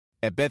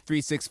At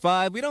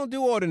Bet365, we don't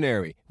do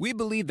ordinary. We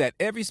believe that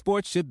every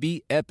sport should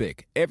be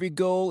epic. Every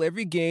goal,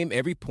 every game,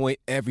 every point,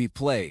 every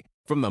play.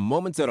 From the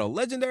moments that are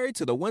legendary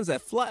to the ones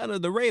that fly under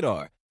the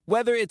radar.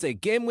 Whether it's a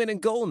game-winning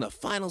goal in the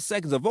final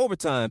seconds of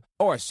overtime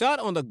or a shot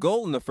on the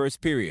goal in the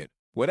first period.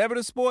 Whatever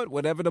the sport,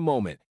 whatever the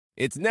moment.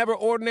 It's never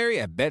ordinary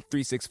at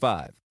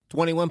Bet365.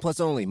 21 plus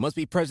only. Must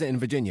be present in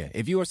Virginia.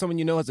 If you or someone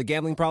you know has a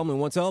gambling problem and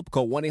wants help,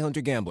 call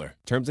 1-800-GAMBLER.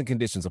 Terms and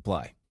conditions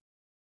apply.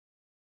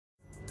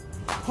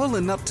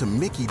 Pulling up to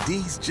Mickey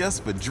D's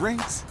just for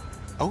drinks?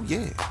 Oh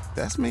yeah,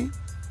 that's me.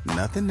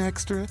 Nothing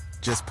extra,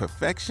 just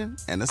perfection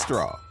and a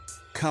straw.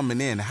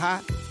 Coming in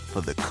hot for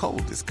the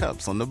coldest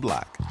cups on the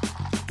block.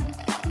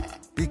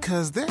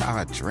 Because there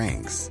are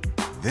drinks.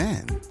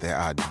 Then there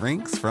are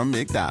drinks from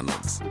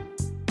McDonald's.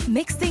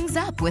 Mix things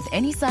up with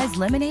any size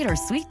lemonade or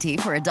sweet tea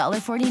for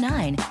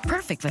 $1.49.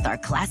 Perfect with our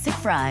classic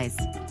fries.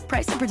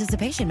 Price and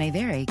participation may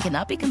vary.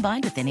 Cannot be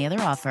combined with any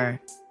other offer.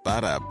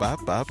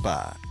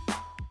 Ba-da-ba-ba-ba.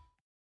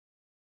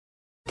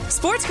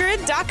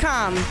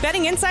 SportsGrid.com.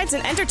 Betting insights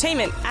and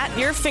entertainment at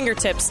your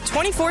fingertips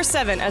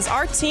 24/7 as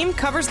our team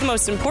covers the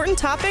most important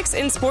topics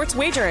in sports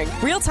wagering.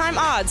 Real-time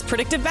odds,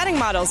 predictive betting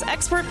models,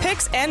 expert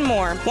picks, and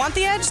more. Want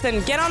the edge?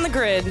 Then get on the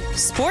grid.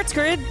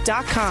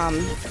 SportsGrid.com.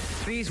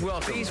 Please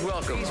welcome.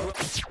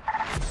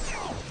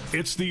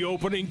 It's the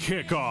opening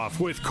kickoff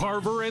with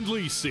Carver and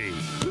Lisi.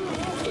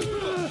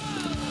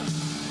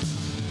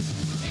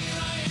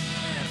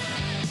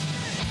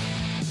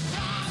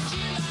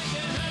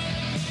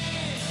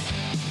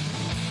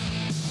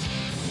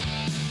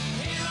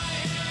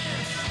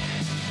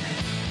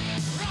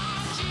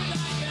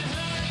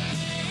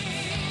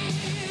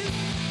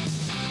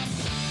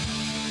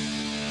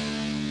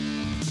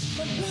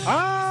 All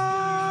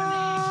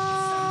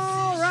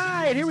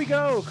right, here we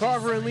go.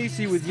 Carver and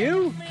Lisi with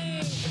you.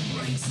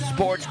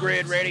 Sports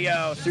Grid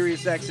Radio,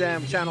 Sirius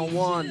XM, Channel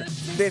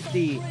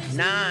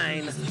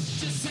 159.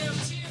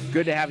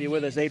 Good to have you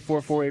with us.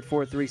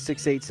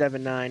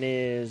 844-843-6879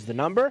 is the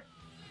number.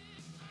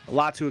 A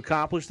lot to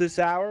accomplish this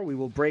hour. We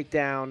will break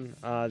down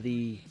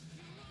the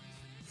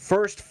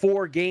first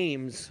four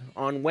games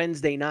on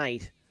Wednesday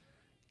night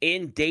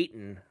in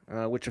Dayton,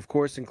 which of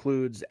course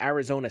includes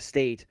Arizona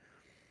State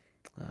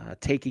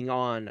taking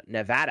on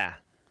Nevada.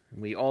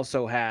 We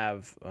also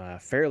have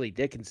Fairleigh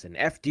Dickinson,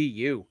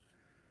 FDU,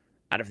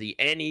 out of the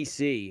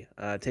NEC,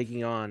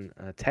 taking on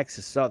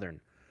Texas Southern.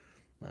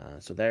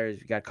 So there's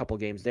you got a couple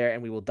games there,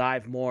 and we will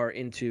dive more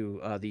into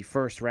the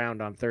first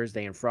round on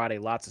Thursday and Friday.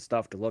 Lots of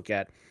stuff to look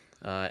at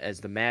as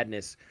the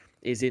madness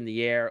is in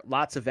the air.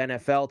 Lots of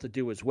NFL to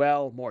do as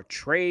well. More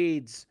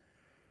trades,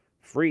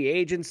 free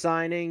agent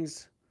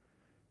signings.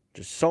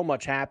 Just so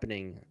much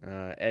happening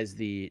as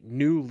the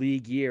new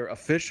league year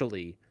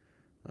officially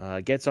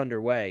gets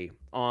underway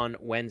on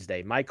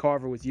Wednesday. Mike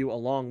Carver with you,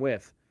 along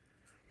with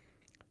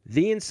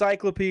the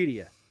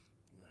Encyclopedia.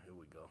 Here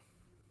we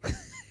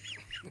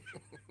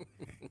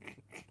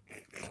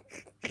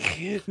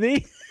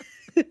go.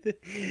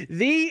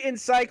 the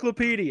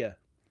Encyclopedia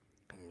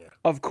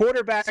of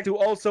quarterbacks who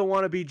also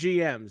want to be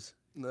GMs.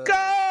 No.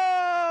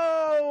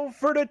 Go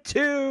for the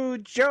two,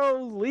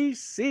 Joe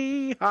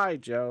Lisi. Hi,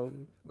 Joe.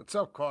 What's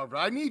up, Carver?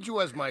 I need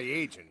you as my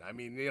agent. I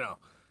mean,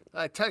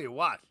 I tell you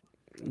what.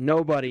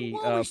 Nobody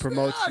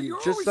promotes you.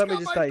 Just let me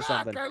just tell you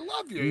something. I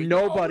love you.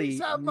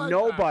 Nobody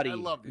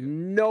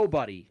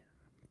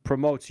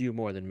promotes you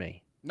more than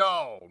me.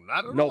 No,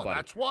 not at all.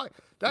 That's why.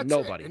 That's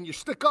nobody. It. And you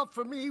stick up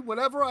for me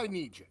whenever I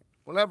need you.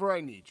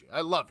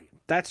 I love you.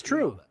 That's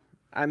true.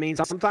 I mean,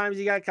 sometimes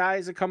you got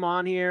guys that come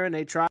on here and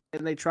they try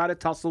to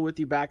tussle with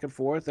you back and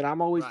forth, and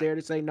I'm always there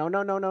to say no.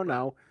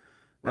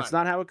 That's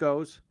not how it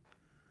goes.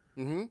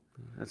 Mm-hmm.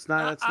 That's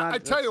not. I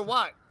tell you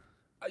what,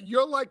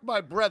 you're like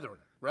my brethren,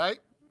 right?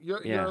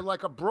 You're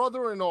like a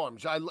brother in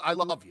arms. I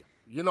love you.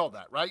 You know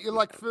that, right? You're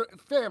like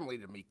family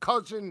to me,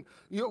 cousin.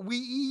 We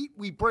eat,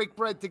 we break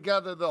bread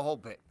together, the whole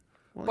bit.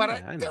 Well, but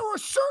I there are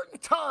certain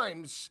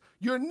times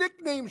your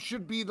nickname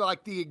should be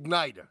like the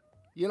igniter.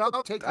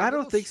 I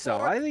don't think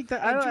so. I think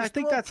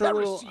that's a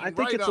little. I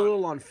think it's a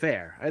little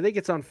unfair. I think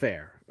it's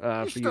unfair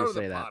for you to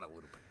say that.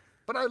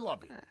 But I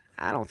love you.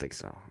 I don't think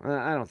so.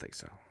 I don't think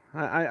so.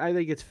 I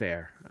think it's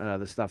fair.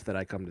 The stuff that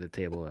I come to the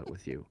table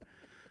with you,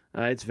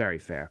 it's very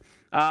fair.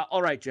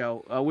 All right,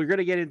 Joe. We're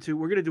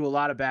gonna do a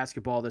lot of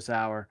basketball this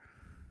hour.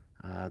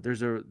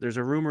 There's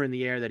a rumor in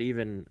the air that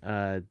even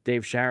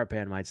Dave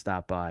Sharapan might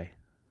stop by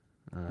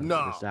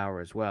this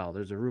hour as well.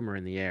 There's a rumor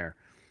in the air.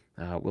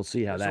 We'll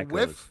see how that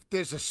goes.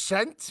 There's a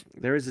scent.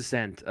 There is a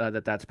scent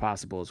that's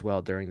possible as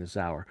well during this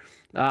hour.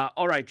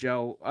 All right,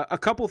 Joe. A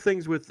couple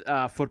things with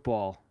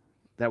football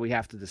that we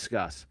have to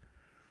discuss.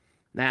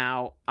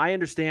 Now, I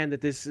understand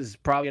that this is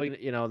probably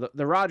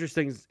the Rodgers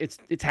thing.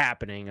 It's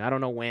happening. I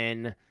don't know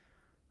when.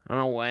 I don't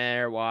know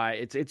where.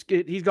 Why.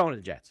 He's going to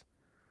the Jets.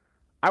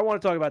 I want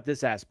to talk about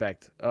this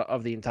aspect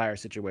of the entire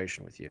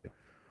situation with you.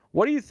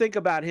 What do you think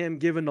about him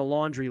giving the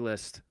laundry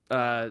list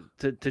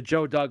to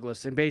Joe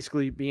Douglas and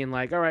basically being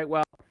like, all right,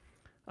 well,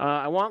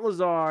 I want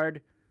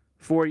Lazard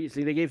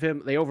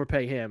They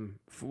overpay him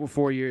for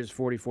 4 years,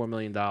 $44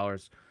 million.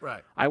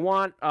 Right. I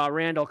want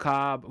Randall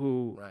Cobb,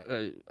 who,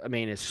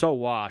 Right. is so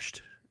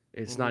washed.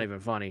 It's not even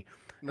funny.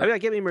 No. I mean,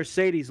 give me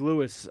Mercedes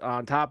Lewis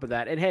on top of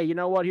that. And, hey, you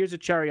know what? Here's a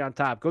cherry on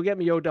top. Go get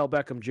me Odell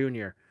Beckham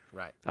Jr.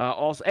 Right.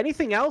 Also,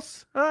 anything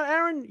else,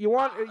 Aaron? You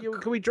want?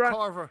 Can we drive?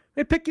 Carver.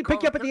 Pick you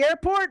up at the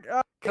airport?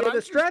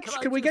 The stretch?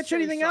 Can we get you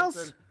anything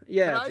else?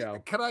 Yeah,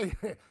 Joe.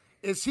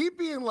 Is he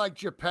being like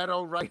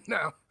Geppetto right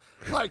now?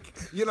 Like,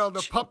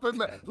 the puppet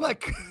man.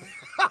 Like,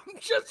 I'm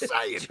just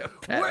saying.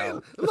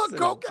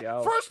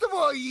 First of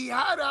all, he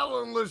had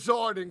Alan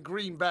Lazard in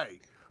Green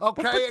Bay.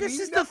 Okay, but this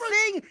is the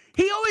thing.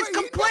 He always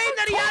complained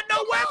that he had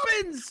no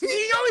weapons.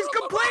 He always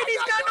complained he's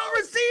got no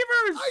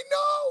receivers. I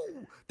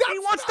know. He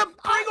wants to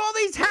bring all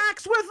these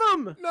hacks with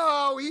him.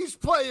 No, he's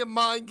playing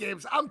mind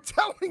games. I'm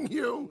telling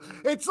you,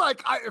 it's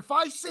like if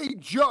I say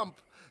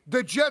jump,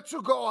 the Jets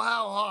will go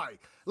how high.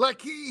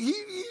 Like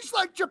he's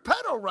like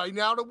Geppetto right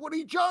now to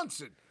Woody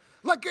Johnson.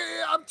 Like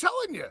I'm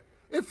telling you,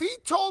 if he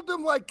told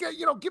him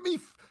give me.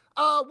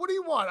 What do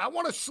you want? I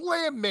want a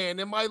slam man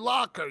in my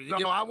locker.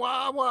 I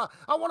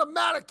want a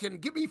mannequin.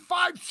 Give me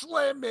 5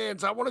 slam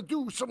mans. I want to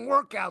do some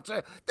workouts.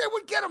 They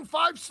would get him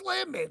 5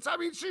 slam mans. I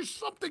mean, it's just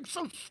something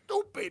so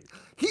stupid.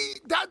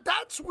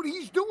 That's what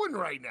he's doing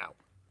right now.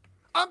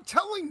 I'm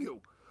telling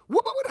you.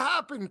 What would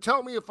happen?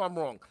 Tell me if I'm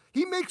wrong.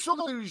 He makes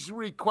all these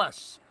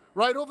requests,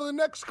 right? Over the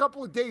next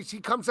couple of days, he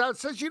comes out and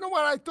says, you know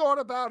what? I thought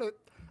about it.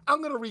 I'm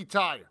going to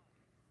retire.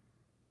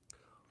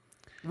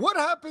 What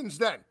happens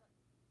then?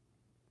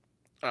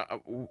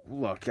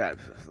 Look,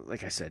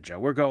 like I said, Joe,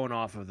 we're going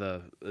off of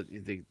the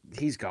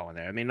he's going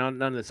there. I mean,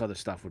 none of this other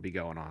stuff would be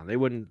going on. They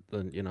wouldn't,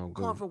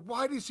 Carver,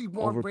 why does he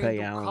want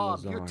Randall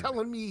Cobb? You're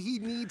telling me he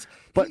needs.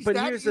 But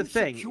here's the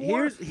thing.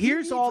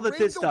 Here's all that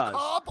this does.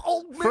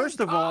 First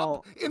of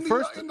all, in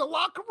the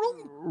locker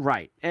room.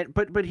 Right,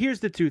 but here's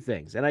the two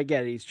things. And I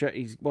get it.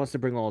 He wants to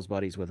bring all his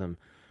buddies with him,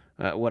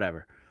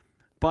 whatever.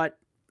 But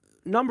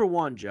number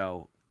one,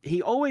 Joe,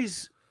 he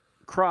always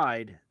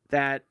cried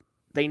that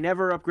they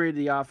never upgraded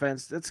the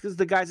offense. That's because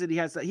the guys that he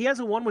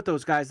hasn't won with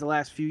those guys the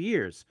last few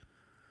years.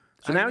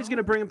 So now he's going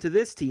to bring them to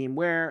this team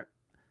where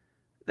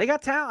they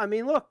got talent. I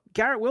mean, look,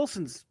 Garrett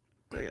Wilson's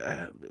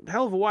a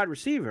hell of a wide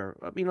receiver.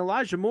 I mean,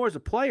 Elijah Moore's a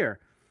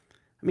player.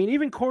 I mean,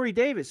 even Corey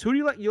Davis. Who do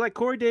you like? You like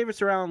Corey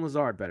Davis or Alan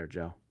Lazard better,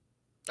 Joe?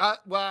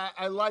 Well,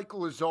 I like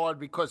Lazard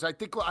because I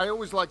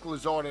always like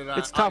Lazard.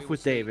 It's tough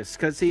with Davis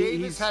because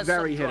he's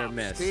very hit or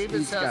miss.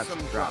 Davis has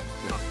some drops.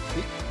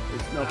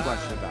 There's no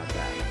question about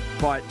that.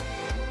 But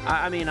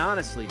I mean,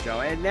 honestly,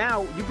 Joe, and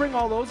now you bring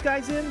all those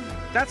guys in,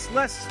 that's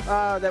less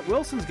that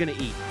Wilson's going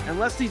to eat, and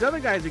less these other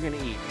guys are going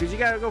to eat, because you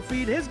got to go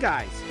feed his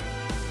guys.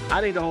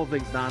 I think the whole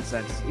thing's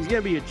nonsense. He's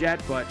going to be a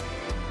Jet, but,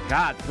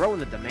 God, throwing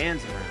the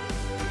demands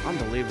around.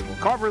 Unbelievable.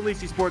 Carver and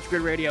Lisi Sports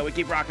Grid Radio. We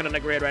keep rocking on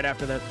the grid right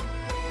after this.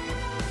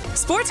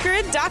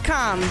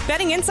 SportsGrid.com.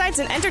 Betting insights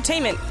and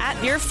entertainment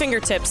at your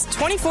fingertips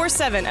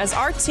 24/7 as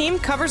our team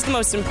covers the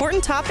most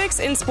important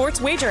topics in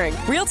sports wagering.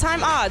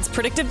 Real-time odds,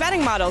 predictive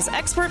betting models,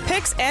 expert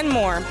picks, and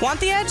more. Want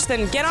the edge?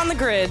 Then get on the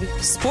grid.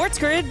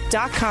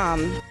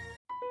 SportsGrid.com.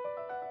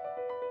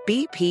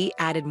 BP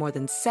added more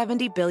than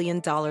 $70 billion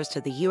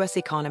to the U.S.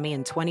 economy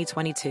in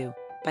 2022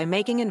 by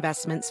making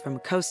investments from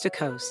coast to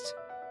coast.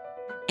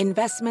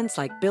 Investments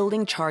like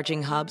building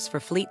charging hubs for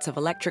fleets of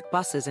electric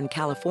buses in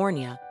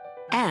California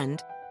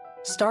and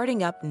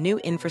starting up new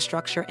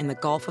infrastructure in the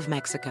Gulf of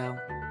Mexico.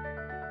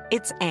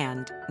 It's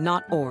and,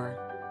 not or.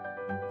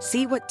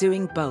 See what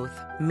doing both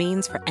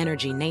means for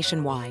energy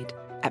nationwide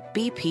at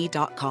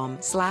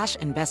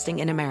bp.com/investing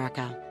in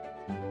America.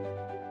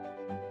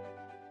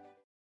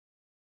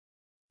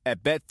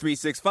 At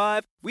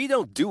Bet365, we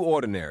don't do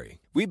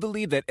ordinary. We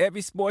believe that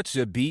every sport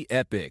should be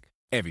epic.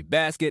 Every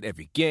basket,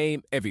 every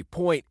game, every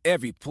point,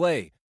 every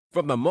play.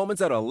 From the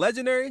moments that are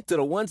legendary to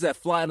the ones that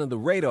fly under the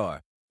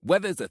radar.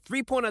 Whether it's a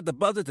three-pointer at the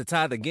buzzer to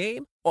tie the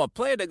game or a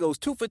player that goes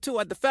 2 for 2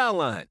 at the foul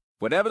line.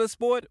 Whatever the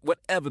sport,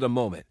 whatever the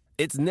moment.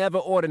 It's never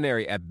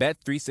ordinary at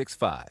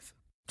Bet365.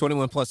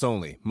 21 plus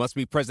only. Must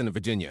be present in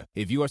Virginia.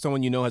 If you or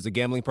someone you know has a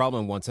gambling problem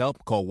and wants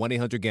help, call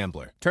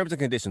 1-800-GAMBLER. Terms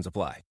and conditions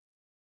apply.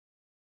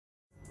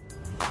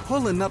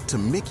 Pulling up to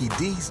Mickey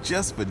D's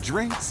just for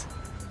drinks?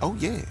 Oh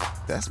yeah,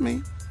 that's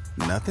me.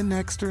 Nothing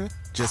extra,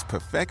 just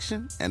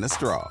perfection and a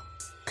straw.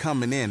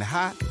 Coming in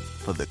hot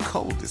for the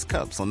coldest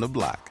cups on the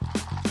block.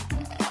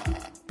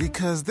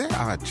 Because there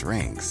are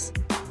drinks.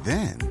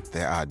 Then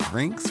there are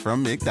drinks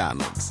from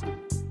McDonald's.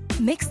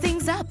 Mix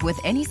things up with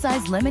any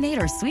size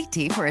lemonade or sweet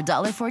tea for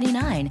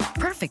 $1.49.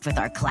 Perfect with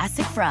our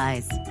classic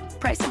fries.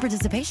 Price and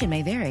participation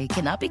may vary.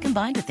 Cannot be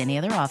combined with any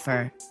other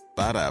offer.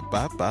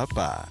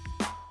 Ba-da-ba-ba-ba.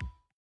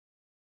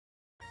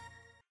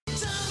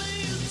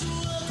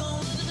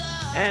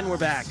 And we're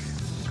back.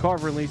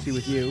 Carver and Lisi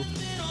with you.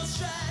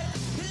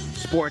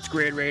 Sports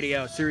Grid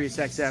Radio, Sirius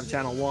XM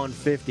Channel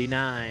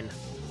 159.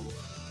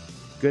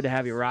 Good to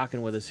have you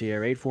rocking with us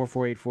here.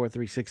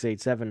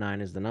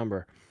 844-843-6879 is the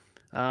number.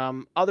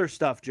 Other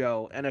stuff,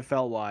 Joe,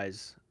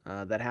 NFL-wise,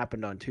 that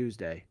happened on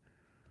Tuesday.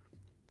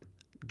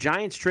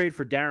 Giants trade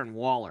for Darren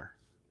Waller.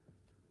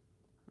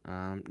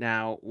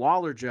 Now,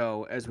 Waller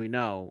Joe, as we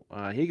know,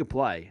 he can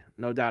play.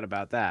 No doubt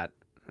about that.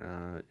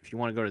 If you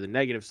want to go to the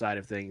negative side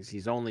of things,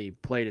 he's only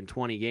played in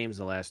 20 games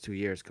the last 2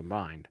 years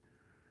combined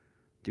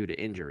due to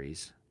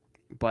injuries.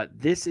 But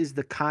this is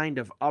the kind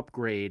of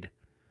upgrade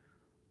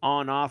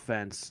on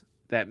offense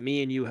that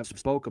me and you have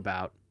spoke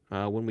about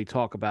when we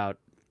talk about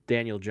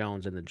Daniel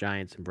Jones and the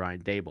Giants and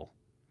Brian Daboll.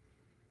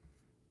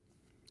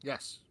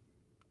 Yes.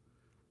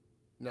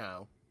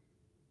 Now,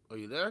 are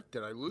you there?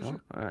 Did I lose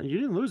you? You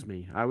didn't lose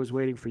me. I was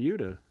waiting for you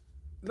to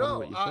tell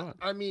me what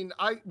you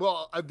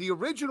thought. The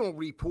original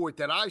report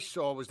that I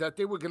saw was that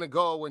they were going to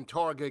go and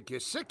target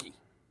Gesicki.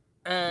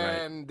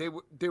 And right.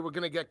 they were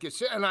going to get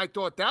Gesicki. And I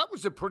thought that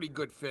was a pretty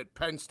good fit,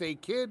 Penn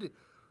State kid.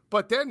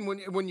 But then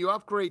when you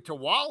upgrade to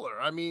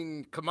Waller, I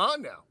mean, come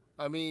on now.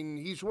 I mean,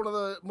 he's one of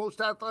the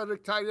most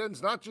athletic tight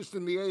ends, not just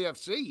in the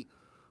AFC,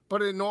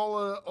 but in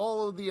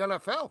all of the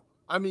NFL.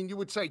 I mean, you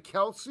would say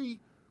Kelsey,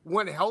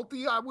 when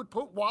healthy, I would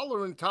put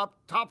Waller in top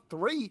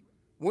 3,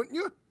 wouldn't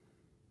you?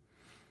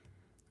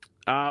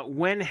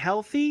 When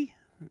healthy?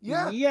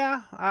 Yeah.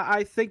 Yeah,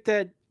 I think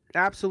that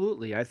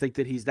absolutely. I think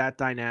that he's that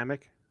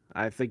dynamic.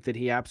 I think that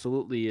he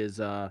absolutely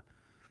is.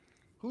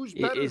 Who's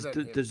better than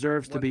him?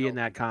 Deserves to be in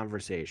that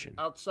conversation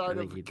outside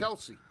of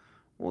Kelsey.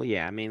 Well,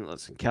 yeah. I mean,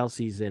 listen,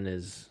 Kelsey's in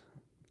his.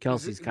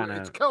 Kelsey's kind of.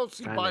 It's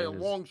Kelsey by a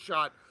long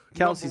shot.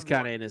 Kelsey's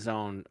kind of in his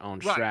own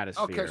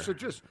stratosphere. Okay, so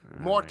just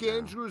Mark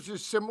Andrews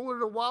is similar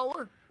to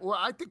Waller? Well,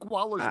 I think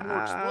Waller's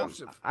more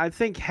explosive. I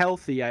think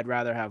healthy, I'd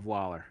rather have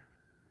Waller.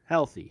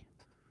 Healthy,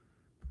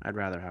 I'd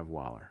rather have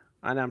Waller.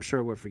 And I'm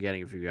sure we're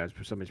forgetting a few guys.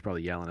 Somebody's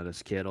probably yelling at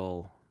us.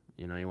 Kittle.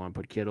 You know, you want to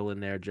put Kittle in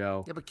there,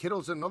 Joe? Yeah, but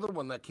Kittle's another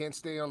one that can't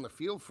stay on the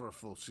field for a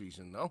full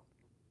season, no?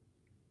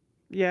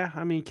 Yeah,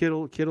 I mean,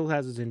 Kittle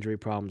has his injury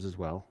problems as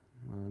well.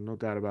 No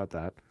doubt about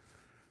that.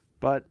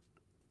 But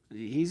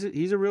he's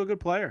a real good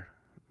player.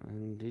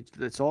 And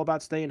it's all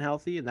about staying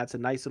healthy, and that's a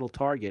nice little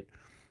target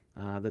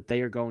that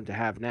they are going to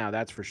have now,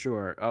 that's for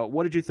sure.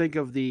 What did you think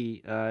of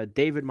the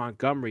David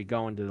Montgomery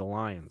going to the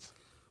Lions?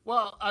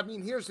 Well, I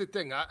mean, here's the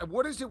thing.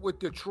 What is it with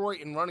Detroit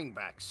and running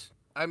backs?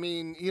 I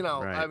mean,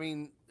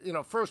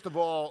 first of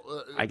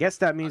all... I guess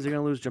that means they're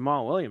going to lose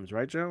Jamal Williams,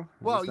 right, Joe?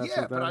 Well,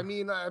 yeah, but I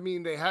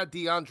mean, they had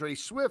DeAndre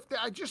Swift.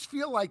 I just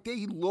feel like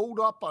they load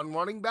up on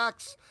running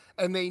backs,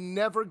 and they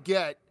never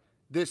get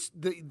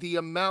the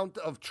amount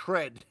of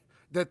tread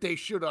that they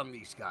should on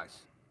these guys.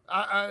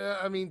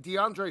 I mean,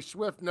 DeAndre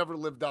Swift never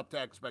lived up to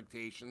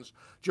expectations.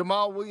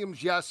 Jamal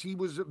Williams, yes, he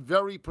was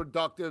very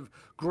productive,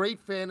 great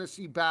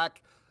fantasy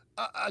back.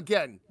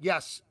 Again,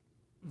 yes,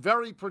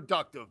 very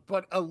productive,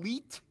 but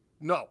elite,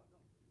 no.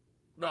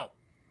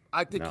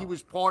 I think he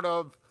was part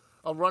of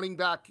a running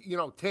back,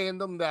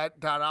 tandem that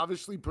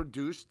obviously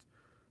produced,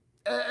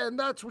 and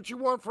that's what you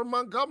want from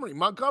Montgomery.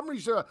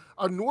 Montgomery's a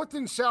north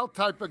and south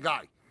type of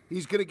guy.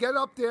 He's going to get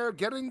up there,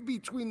 get in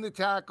between the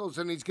tackles,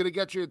 and he's going to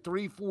get you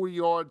 3-4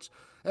 yards,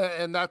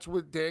 and that's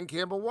what Dan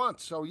Campbell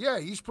wants. So, yeah,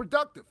 he's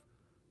productive.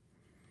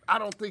 I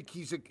don't think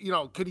he's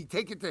could he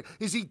take it to –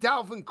 is he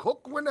Dalvin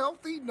Cook when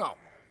healthy?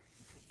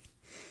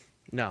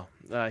 No,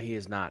 he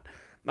is not.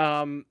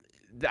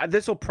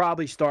 This will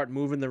probably start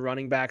moving the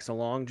running backs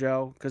along,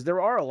 Joe, because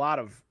there are a lot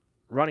of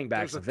running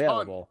backs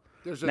available.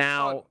 There's a ton.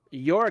 Now,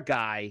 your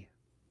guy,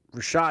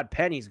 Rashad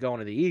Penny's going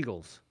to the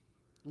Eagles.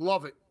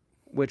 Love it.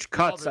 Which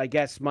cuts, I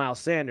guess, Miles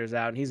Sanders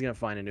out, and he's going to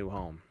find a new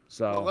home.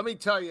 So, well, let me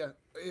tell you,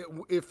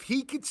 if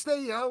he could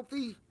stay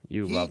healthy,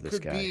 love this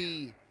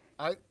guy.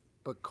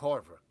 But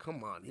Carver,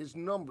 come on, his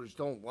numbers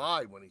don't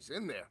lie when he's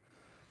in there.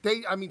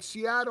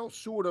 Seattle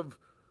sort of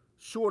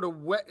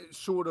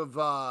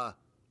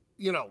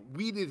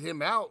weeded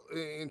him out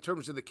in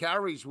terms of the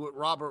carries with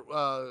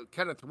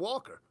Kenneth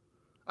Walker.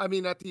 I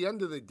mean, at the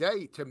end of the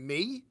day, to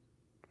me,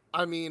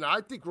 I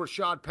think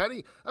Rashad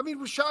Penny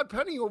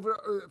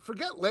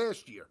forget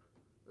last year.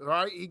 All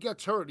right, he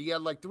gets hurt. He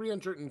had like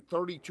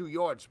 332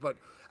 yards. But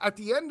at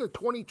the end of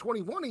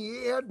 2021,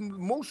 he had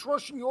most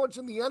rushing yards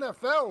in the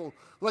NFL,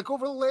 like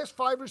over the last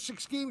 5 or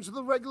 6 games of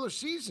the regular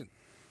season.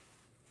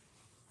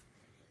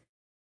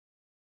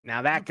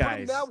 Now that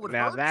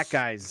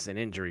guy's an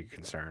injury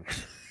concern.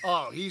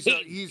 Oh, he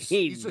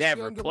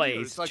never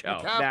plays, like Joe.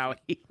 McCaffrey. Now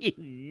he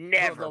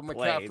never plays.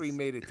 McCaffrey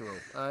made it through.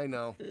 I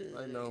know.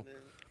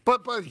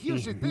 But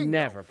here's the thing.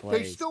 Never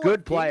plays.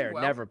 Good player,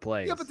 never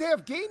plays. Yeah, but they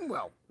have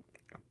Gainwell.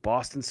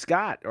 Boston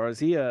Scott, or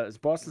is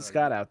Boston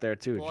Scott out there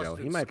too, Boston Joe?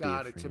 He might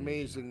Scott, be. It's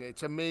amazing.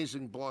 It's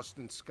amazing.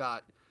 Boston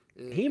Scott.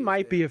 He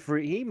might be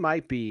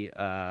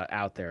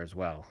out there as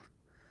well.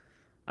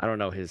 I don't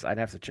know his. I'd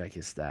have to check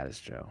his status,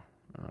 Joe,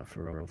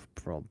 for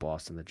old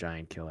Boston, the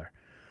Giant Killer.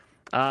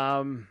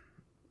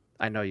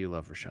 I know you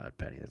love Rashad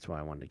Penny. That's why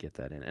I wanted to get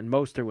that in. And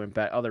Mostert went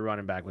back. Other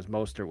running back was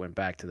Mostert went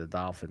back to the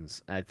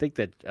Dolphins. I think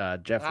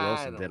that Jeff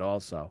Wilson did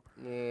also.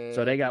 Yeah,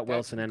 so they got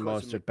Wilson and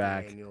Mostert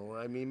back.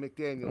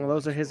 McDaniel. Well,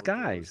 those are his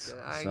guys.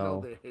 I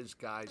know they're his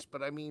guys,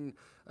 but I mean,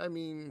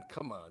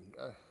 come on.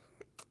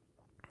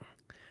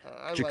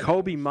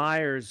 Jacoby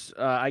Myers.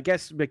 I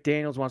guess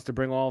McDaniels wants to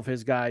bring all of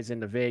his guys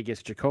into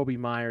Vegas. Jacoby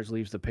Myers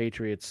leaves the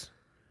Patriots.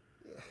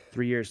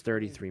 3 years,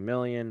 $33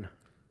 million.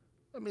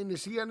 I mean,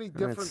 is he any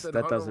different than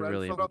that Hunter doesn't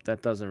really Renfroe?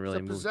 that doesn't really He's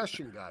a move.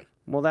 possession guy.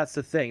 Well, that's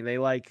the thing. They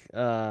like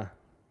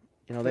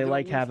they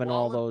like having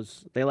all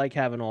those. They like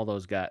having all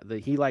those guys.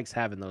 He likes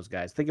having those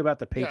guys. Think about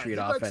the Patriot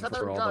offense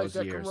for all those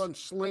that years. Can run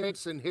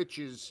slants and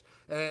hitches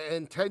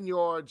and 10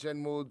 yards,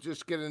 and will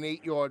just get an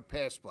 8-yard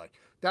pass play.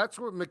 That's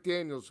what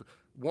McDaniels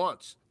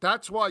wants.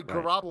 That's why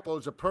Garoppolo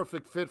is a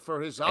perfect fit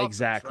for his offense.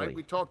 Exactly. Right?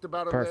 We talked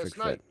about it Perfect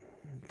last night.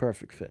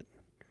 Perfect fit.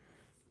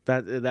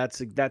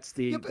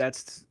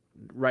 That's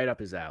right up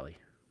his alley.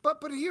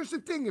 But here's the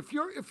thing: if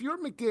you're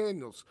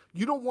McDaniels,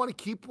 you don't want to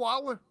keep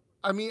Waller.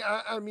 I mean,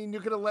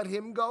 you're going to let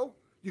him go.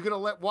 You're going to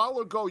let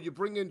Waller go. You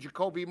bring in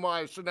Jacoby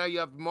Myers, so now you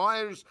have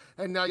Myers,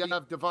 and now you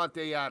have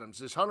Devontae Adams.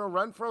 Is Hunter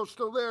Renfroe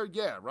still there?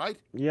 Yeah, right.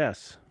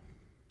 Yes.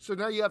 So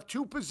now you have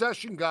 2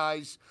 possession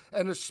guys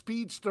and a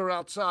speedster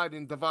outside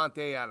in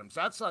Devontae Adams.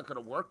 That's not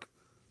going to work.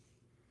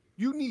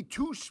 You need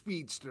 2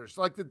 speedsters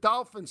like the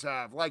Dolphins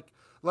have, like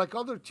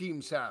other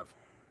teams have.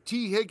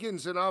 T.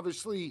 Higgins and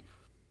obviously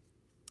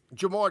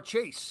Jamar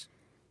Chase,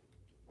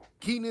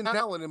 Keenan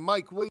Allen and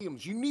Mike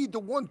Williams. You need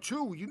the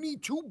 1-2. You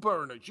need 2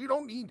 burners. You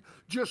don't need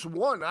just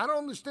one. I don't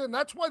understand.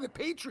 That's why the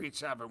Patriots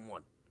haven't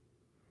won.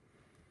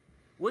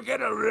 We're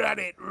going to run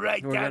it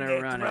down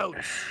their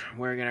throats.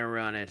 We're going to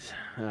run it.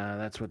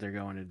 That's what they're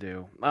going to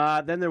do.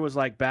 Then there was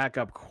like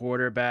backup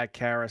quarterback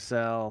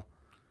carousel.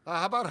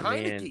 How about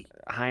Heineke?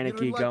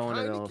 Heineke going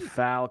to the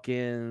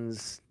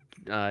Falcons.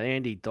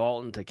 Andy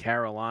Dalton to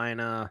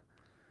Carolina.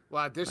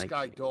 Wow, this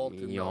guy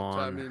Dalton, yawn.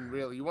 I mean,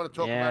 really, you want to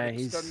talk about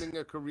extending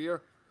a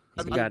career?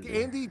 I mean,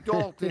 Andy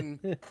Dalton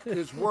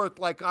is worth,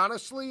 like,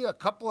 honestly, a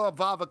couple of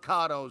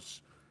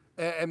avocados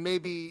and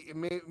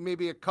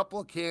maybe a couple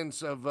of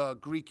cans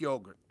of Greek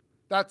yogurt.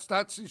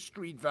 That's his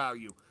street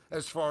value,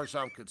 as far as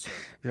I'm concerned.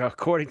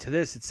 According to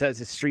this, it says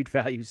his street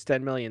value is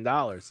 $10 million.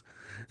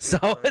 So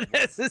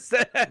that's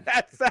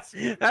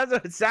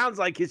what it sounds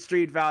like his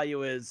street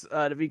value is.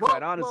 To be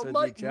quite honest with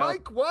you, Joe.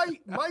 Mike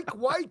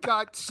White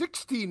got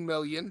 $16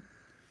 million.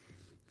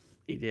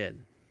 He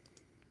did.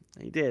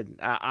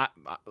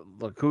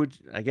 Look,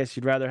 I guess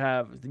you'd rather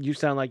have. You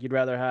sound like you'd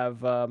rather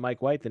have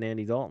Mike White than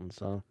Andy Dalton.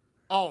 So.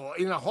 Oh,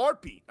 in a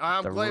heartbeat.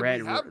 I'm glad we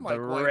have Mike White.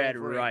 The red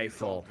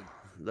rifle.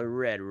 The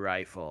red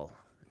rifle.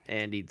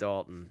 Andy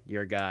Dalton,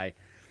 your guy.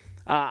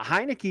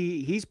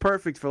 Heineke, he's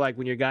perfect for like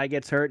when your guy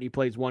gets hurt and he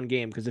plays one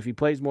game, because if he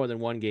plays more than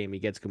one game, he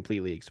gets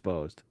completely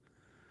exposed.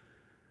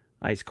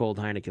 Ice cold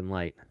Heineken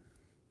light.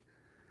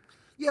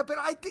 Yeah, but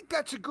I think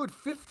that's a good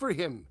fit for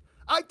him.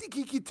 I think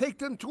he could take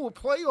them to a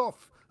playoff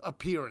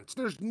appearance.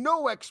 There's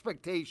no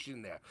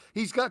expectation there.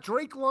 He's got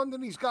Drake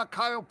London, he's got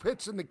Kyle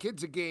Pitts, and the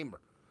kid's a gamer.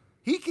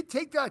 He could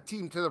take that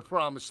team to the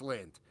promised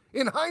land.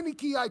 In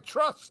Heineke, I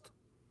trust.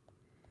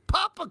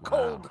 Papa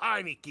cold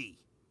Heineke.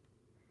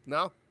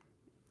 No?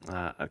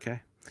 Okay.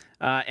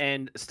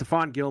 And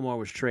Stephon Gilmore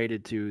was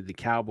traded to the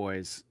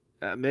Cowboys.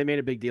 They made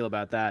a big deal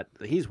about that.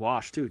 He's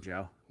washed too,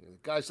 Joe. The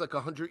guy's like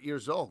 100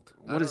 years old.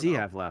 What does he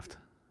have left?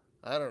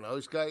 I don't know.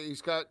 He's got.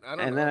 I don't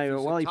know. And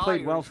then, he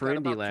played well for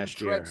Indy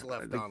last year.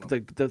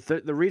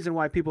 The reason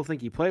why people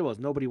think he played well is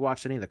nobody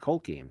watched any of the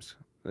Colt games.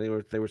 They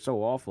were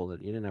so awful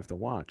that you didn't have to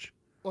watch.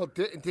 Well,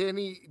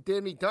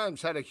 Danny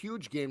Dimes had a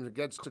huge game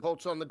against the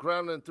Colts on the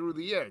ground and through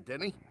the air,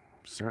 didn't he?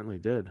 Certainly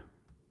did.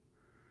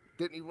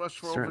 Didn't he rush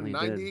for over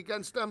 90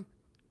 against them?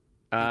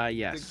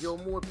 Yes. Did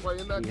Gilmore play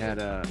in that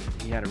game?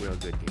 He had a real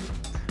good game.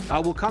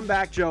 We'll come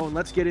back, Joe, and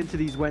let's get into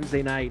these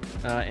Wednesday night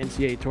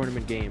NCAA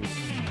Tournament games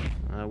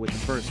with the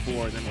first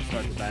 4, and then we'll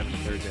start to dive into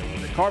Thursday a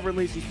little bit. Carver and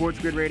Lisi, Sports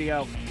Grid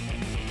Radio,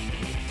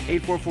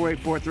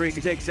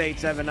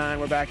 844-843-6879.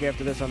 We're back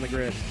after this on the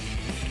grid.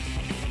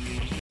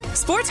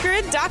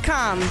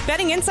 SportsGrid.com.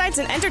 Betting insights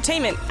and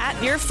entertainment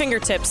at your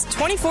fingertips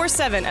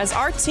 24/7 as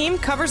our team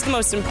covers the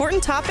most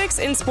important topics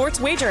in sports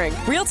wagering.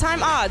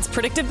 Real-time odds,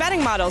 predictive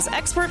betting models,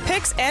 expert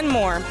picks, and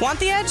more. Want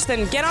the edge?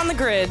 Then get on the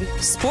grid.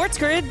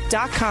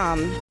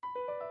 SportsGrid.com.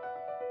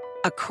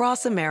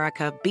 Across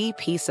America,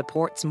 BP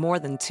supports more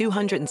than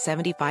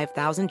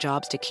 275,000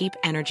 jobs to keep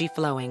energy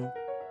flowing.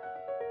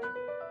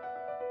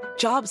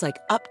 Jobs like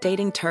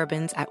updating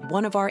turbines at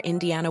one of our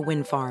Indiana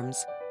wind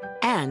farms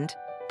and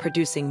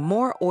producing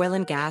more oil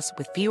and gas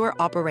with fewer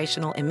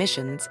operational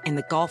emissions in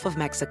the Gulf of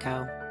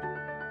Mexico.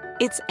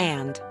 It's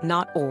and,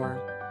 not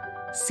or.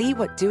 See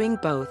what doing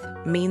both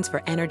means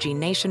for energy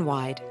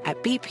nationwide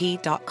at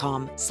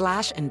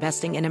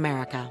bp.com/investing in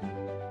America.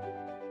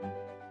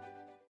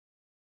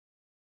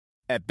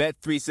 At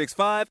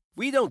Bet365,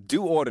 we don't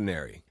do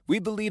ordinary. We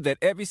believe that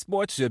every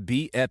sport should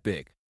be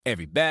epic.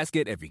 Every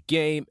basket, every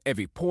game,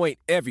 every point,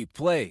 every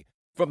play.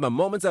 From the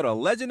moments that are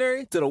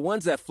legendary to the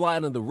ones that fly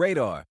under the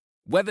radar.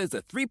 Whether it's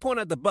a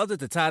three-pointer at the buzzer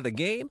to tie the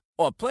game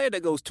or a player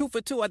that goes 2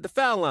 for 2 at the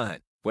foul line.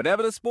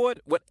 Whatever the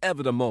sport,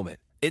 whatever the moment.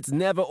 It's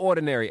never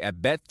ordinary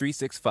at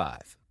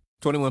Bet365.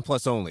 21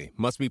 plus only.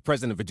 Must be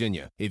present in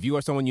Virginia. If you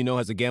or someone you know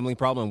has a gambling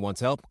problem and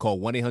wants help, call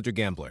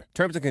 1-800-GAMBLER.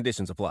 Terms and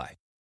conditions apply.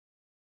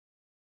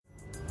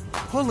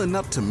 Pulling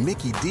up to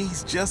Mickey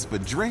D's just for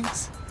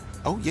drinks?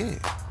 Oh yeah,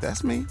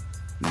 that's me.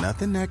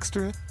 Nothing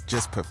extra,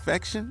 just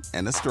perfection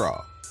and a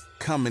straw.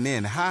 Coming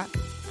in hot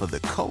for the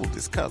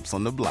coldest cups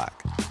on the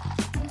block.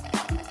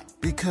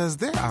 Because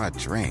there are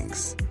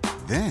drinks.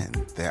 Then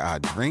there are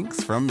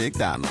drinks from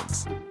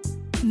McDonald's.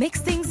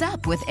 Mix things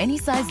up with any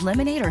size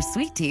lemonade or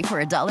sweet tea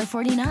for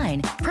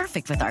 $1.49.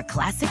 Perfect with our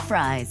classic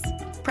fries.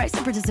 Price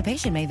and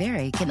participation may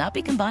vary. Cannot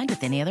be combined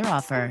with any other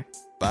offer.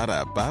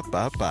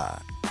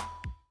 Ba-da-ba-ba-ba.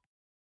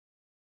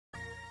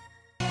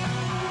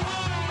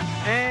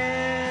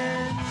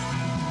 And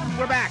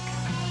we're back.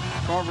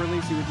 Carver and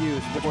Lisi with you,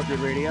 Sports Grid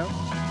Radio.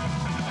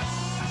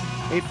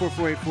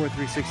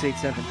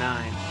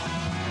 844-843-6879.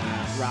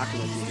 Rocking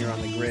with you here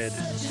on the grid.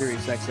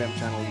 Sirius XM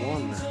channel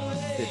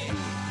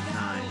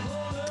 159.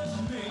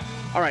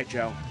 All right,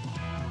 Joe.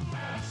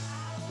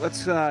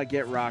 Let's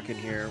get rocking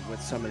here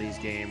with some of these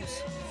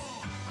games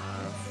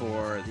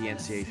for the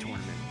NCAA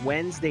tournament.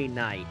 Wednesday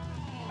night,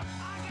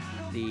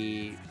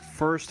 the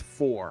first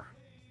four.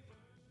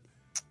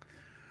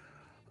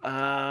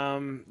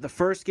 The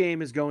first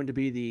game is going to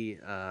be the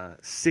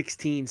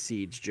 16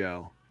 seeds,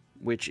 Joe,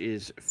 which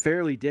is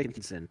Fairleigh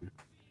Dickinson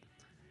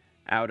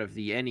out of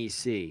the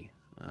NEC,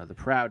 the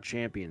proud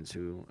champions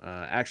who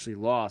actually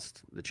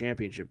lost the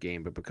championship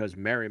game, but because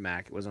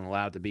Merrimack wasn't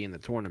allowed to be in the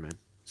tournament,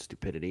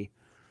 stupidity,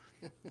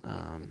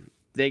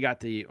 they got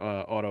the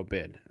auto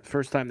bid.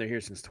 First time they're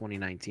here since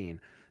 2019.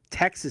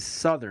 Texas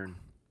Southern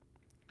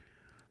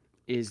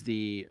is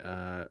the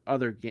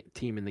other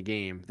team in the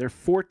game. They're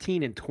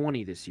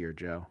 14-20 this year,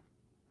 Joe.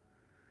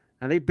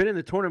 Now, they've been in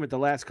the tournament the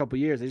last couple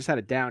years. They just had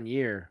a down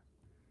year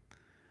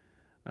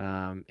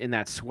in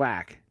that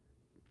SWAC,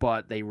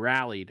 but they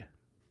rallied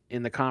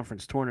in the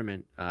conference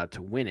tournament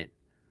to win it,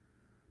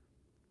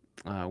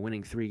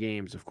 winning 3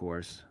 games, of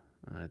course,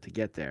 to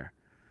get there.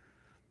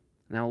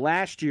 Now,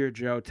 last year,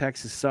 Joe,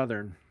 Texas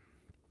Southern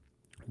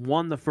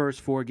won the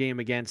first 4 game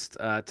against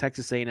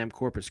Texas A&M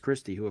Corpus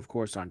Christi, who, of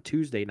course, on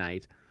Tuesday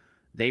night,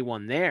 they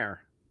won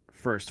their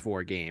first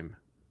 4 game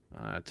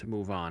to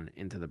move on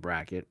into the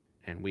bracket.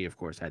 And we, of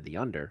course, had the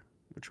under,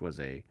 which was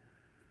a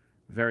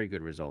very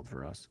good result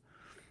for us.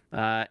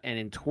 And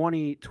in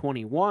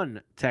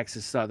 2021,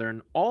 Texas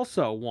Southern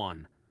also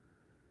won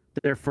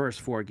their first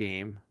 4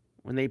 game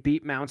when they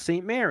beat Mount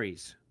St.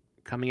 Mary's.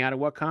 Coming out of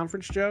what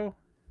conference, Joe?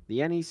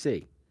 The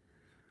NEC.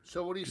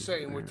 So what are you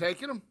saying? We're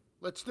taking them?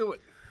 Let's do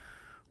it.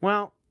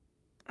 Well,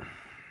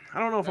 I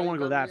don't know if I want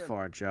to go that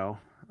far, Joe.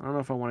 I don't know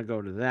if I want to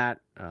go to that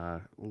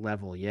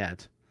level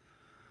yet.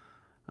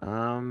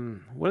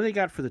 What do they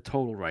got for the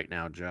total right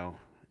now, Joe,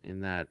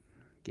 in that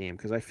game?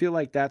 Because I feel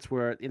like that's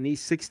where, in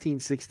these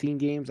 16-16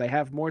 games, I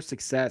have more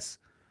success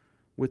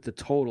with the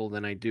total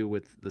than I do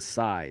with the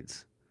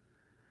sides.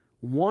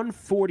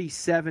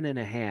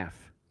 147.5.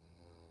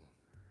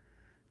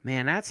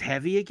 Man, that's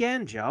heavy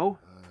again, Joe.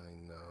 I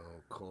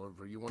know,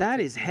 Carver. That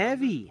is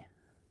heavy.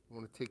 You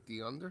want to take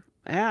the under?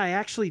 Yeah, I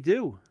actually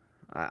do.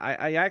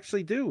 I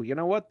actually do. You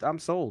know what? I'm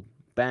sold.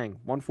 Bang.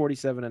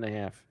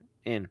 147.5.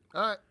 In.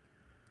 All right.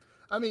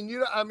 I mean,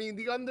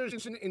 the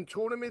unders in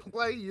tournament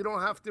play, you don't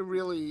have to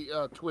really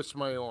twist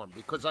my arm,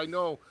 because I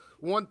know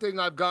one thing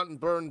I've gotten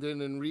burned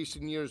in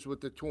recent years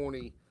with the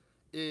tourney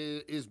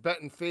is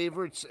betting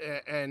favorites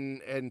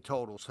and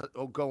totals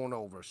going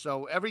over.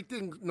 So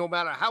everything, no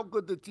matter how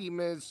good the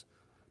team is,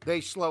 they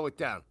slow it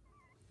down.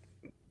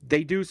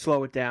 They do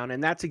slow it down,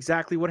 and that's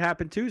exactly what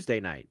happened Tuesday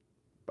night.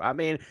 I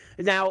mean,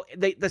 now,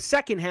 the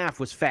second half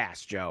was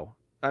fast, Joe.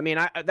 I mean,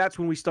 that's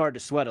when we started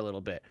to sweat a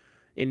little bit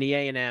in the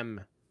A&M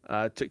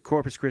to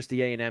Corpus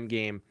Christi A&M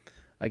game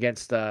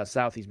against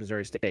Southeast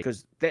Missouri State.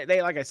 Because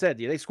they, like I said,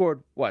 they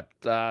scored,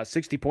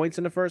 60 points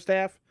in the first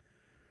half?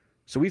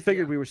 So we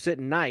figured we were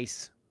sitting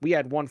nice. We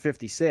had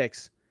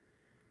 156.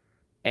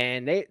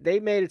 And they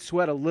made it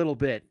sweat a little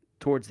bit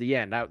towards the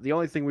end. Now, the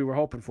only thing we were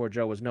hoping for,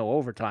 Joe, was no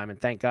overtime, and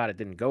thank God it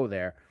didn't go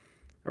there,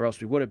 or else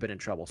we would have been in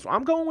trouble. So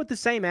I'm going with the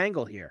same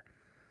angle here.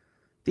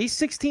 These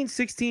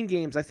 16-16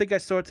 games, I think I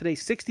saw today,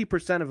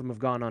 60% of them have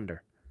gone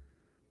under.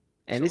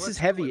 And so this is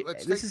heavy.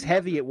 This is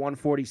heavy at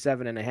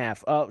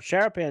 147.5.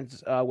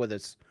 Sharapan's with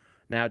us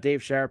now.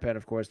 Dave Sharapan,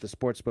 of course, the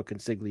sportsbook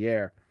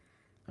consigliere,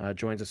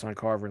 joins us on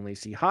Carver and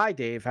Lisi. Hi,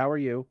 Dave. How are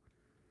you?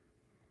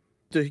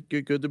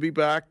 Good to be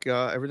back.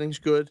 Everything's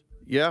good.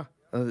 Yeah,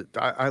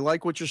 I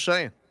like what you're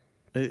saying.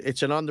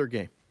 It's an under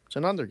game. It's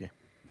an under game.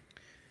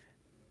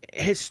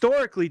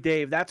 Historically,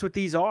 Dave, that's what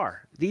these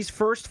are. These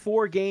first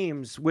 4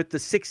 games with the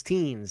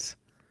 16s.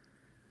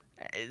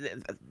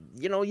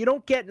 You know, you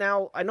don't get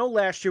now. I know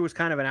last year was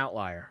kind of an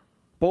outlier.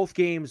 Both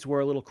games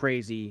were a little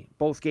crazy.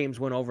 Both games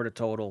went over the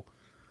total.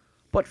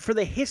 But for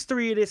the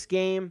history of this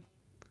game,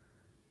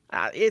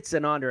 it's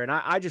an under. And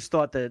I just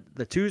thought that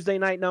the Tuesday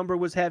night number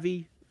was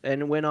heavy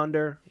and went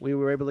under. We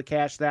were able to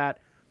cash that.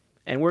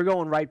 And we're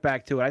going right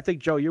back to it. I think,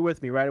 Joe, you're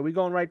with me, right? Are we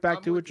going right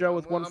back to it, Joe,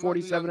 with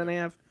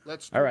 147.5?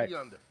 Let's do the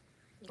under.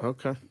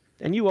 Okay.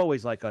 And you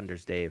always like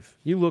unders, Dave.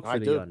 You look for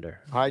the under.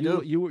 I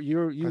do.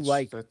 You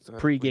like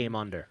pregame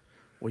under.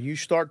 When you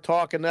start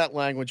talking that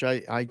language,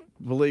 I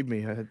believe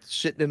me, I had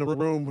sitting in a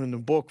room in the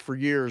book for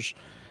years,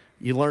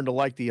 you learn to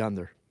like the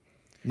under.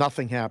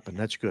 Nothing happened.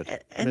 That's good.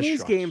 And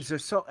these games are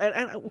so.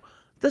 And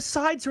The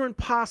sides are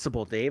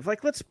impossible, Dave.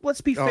 Like,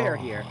 let's be fair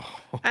here.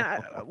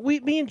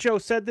 Me and Joe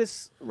said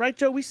this, right,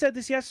 Joe? We said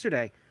this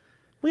yesterday.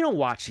 We don't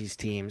watch these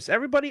teams.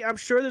 Everybody, I'm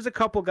sure there's a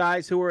couple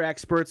guys who are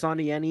experts on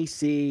the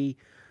NEC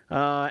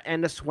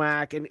and the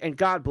SWAC, and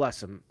God bless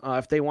them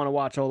if they want to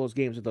watch all those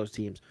games with those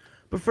teams.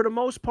 But for the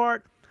most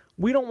part,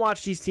 we don't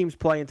watch these teams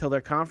play until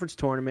their conference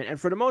tournament, and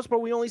for the most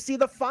part, we only see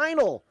the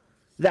final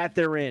that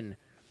they're in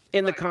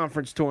the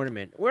conference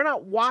tournament. We're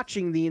not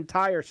watching the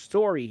entire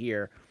story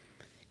here.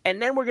 And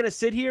then we're going to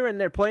sit here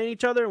and they're playing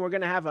each other and we're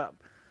going to have a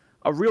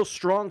real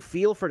strong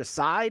feel for the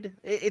side.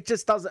 It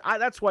just doesn't.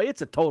 That's why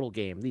it's a total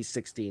game, these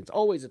 16s.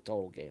 Always a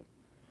total game.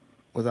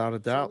 Without a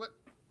doubt. So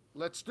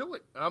let's do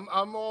it.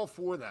 I'm all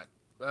for that.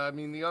 I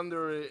mean, the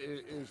under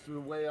is the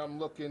way I'm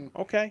looking.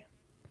 Okay.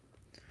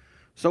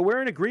 So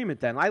we're in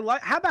agreement then.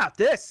 How about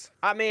this?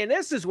 I mean,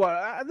 this is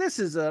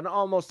an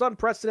almost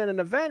unprecedented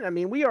event. I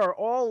mean, we are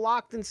all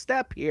locked in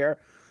step here.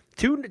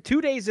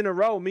 Two days in a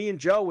row, me and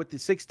Joe with the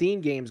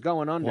 16 games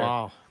going under.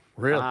 Wow.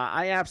 Really?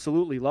 I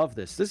absolutely love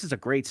this. This is a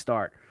great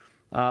start.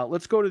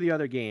 Let's go to the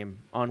other game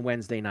on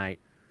Wednesday night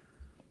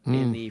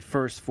in the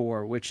first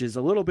four, which is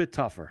a little bit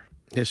tougher.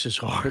 This is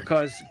hard.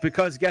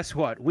 Because guess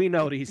what? We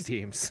know these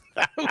teams.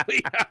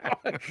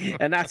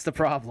 And that's the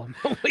problem.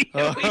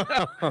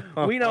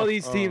 We know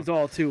these teams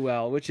all too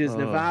well, which is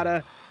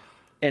Nevada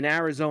and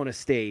Arizona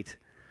State.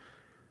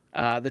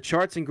 The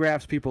charts and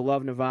graphs people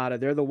love Nevada.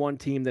 They're the one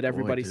team that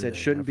everybody said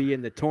shouldn't be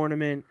in the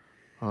tournament.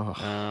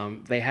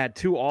 They had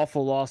two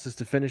awful losses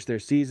to finish their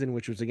season,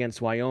 which was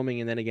against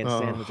Wyoming and then against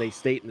San Jose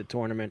State in the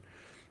tournament,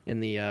 in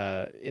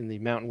the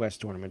Mountain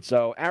West tournament.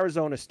 So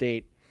Arizona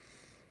State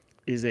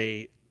is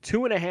a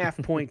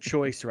 2.5-point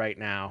choice right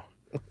now.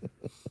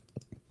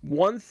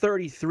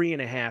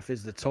 133.5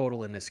 is the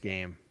total in this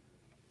game.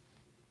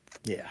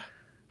 Yeah.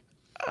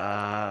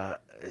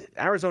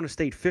 Arizona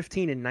State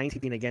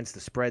 15-19 against the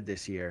spread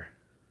this year.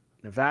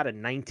 Nevada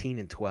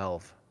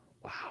 19-12.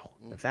 Wow.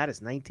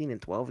 Nevada's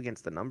 19-12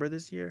 against the number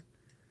this year?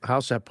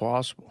 How's that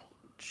possible?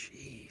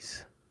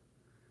 Jeez.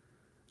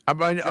 I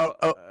mean,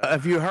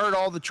 have you heard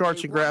all the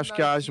charts and graphs,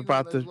 guys,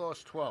 about the?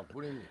 Lost 12.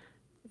 What do you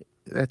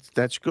mean?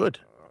 That's good.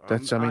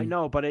 I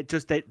know, but it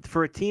just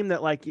for a team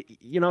that, like,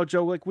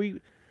 Joe, like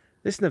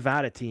this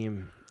Nevada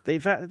team, they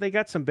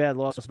got some bad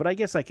losses, but I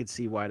guess I could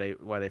see why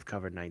they've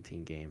covered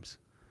 19 games.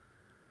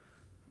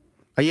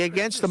 Are you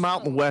against the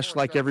Mountain West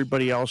like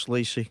everybody else,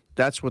 Lisi?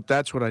 That's what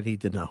I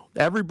need to know.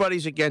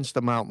 Everybody's against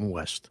the Mountain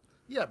West.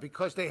 Yeah,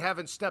 because they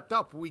haven't stepped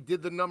up. We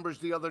did the numbers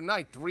the other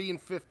night,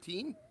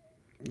 3-15.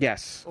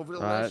 Yes. Over the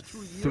last 2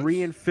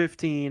 years.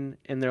 3-15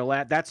 in their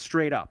last. That's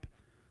straight up.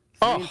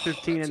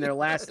 3-15 in their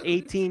last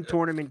 18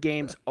 tournament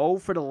games. 0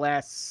 for the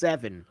last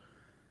 7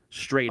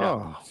 straight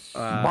up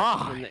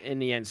in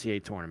the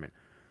NCAA tournament.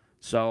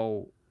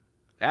 So,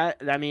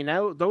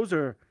 those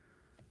are.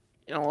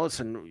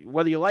 Listen,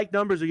 whether you like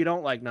numbers or you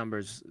don't like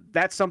numbers,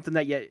 that's something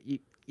that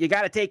you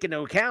got to take into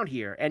account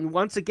here. And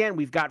once again,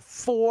 we've got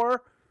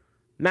 4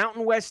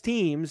 Mountain West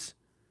teams.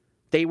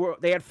 They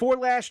had 4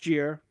 last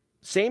year,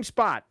 same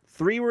spot.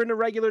 3 were in the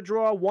regular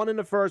draw, 1 in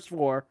the first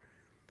 4,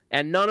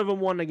 and none of them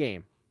won the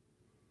game.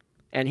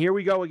 And here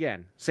we go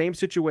again, same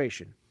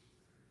situation.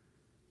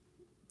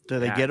 Do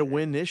they get a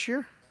win this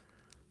year?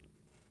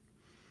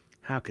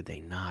 How could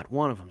they not?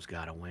 One of them's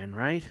got to win,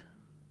 right?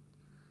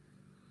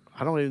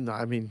 I don't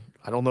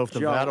know if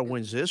Nevada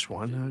wins this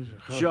one.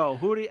 Joe,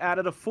 out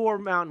of the 4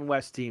 Mountain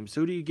West teams,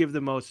 who do you give the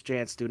most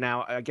chance to?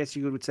 Now, I guess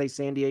you would say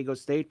San Diego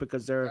State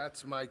because they're...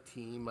 That's my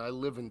team. I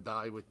live and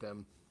die with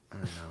them. I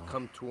know.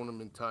 Come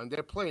tournament time.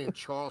 They're playing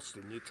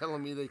Charleston. You're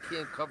telling me they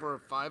can't cover a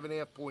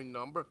 5.5-point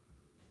number?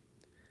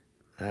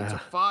 It's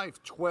a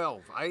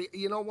 5-12.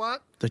 You know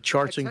what? The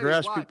charts and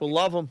graphs people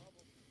love them.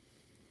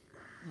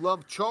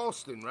 Love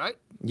Charleston, right?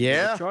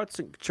 Yeah.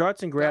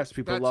 Charts and graphs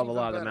people love a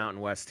lot of the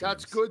Mountain West teams.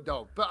 That's good,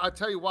 though. But I'll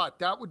tell you what,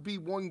 that would be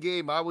one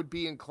game I would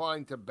be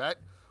inclined to bet.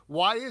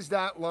 Why is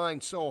that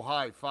line so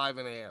high,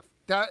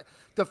 5.5?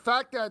 The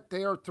fact that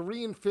they are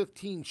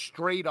 3-15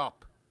 straight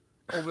up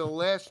over the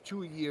last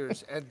 2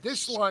 years, and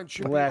this line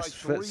should be like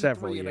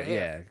 3.5.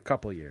 Yeah, a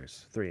couple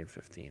years,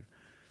 3-15.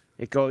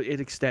 It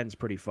extends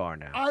pretty far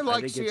now. I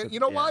like seeing it. You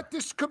know what?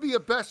 This could be a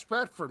best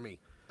bet for me.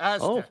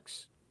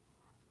 Aztecs.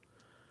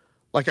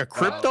 Like a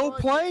crypto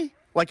play?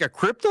 Like a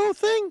crypto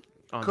thing?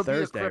 On Could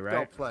Thursday, be a crypto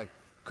right? play.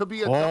 Could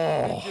be a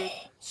double-digit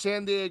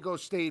San Diego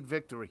State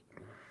victory.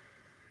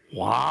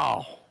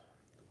 Wow.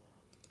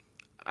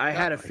 I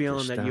had a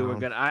feeling that you were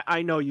going to...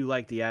 I know you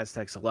like the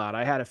Aztecs a lot.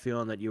 I had a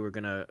feeling that you were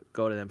going to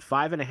go to them.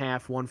 5.5,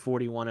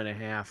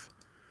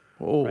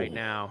 141.5 right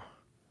now.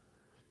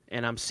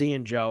 And I'm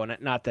seeing Joe, and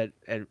not that...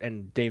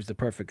 And Dave's the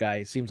perfect guy.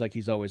 It seems like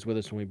he's always with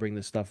us when we bring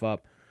this stuff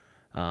up.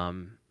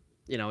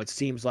 It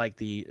seems like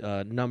the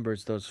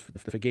numbers, those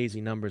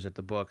Fugazi numbers at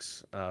the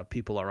books,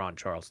 people are on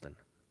Charleston.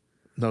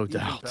 No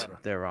doubt.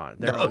 They're on.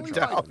 No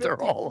doubt.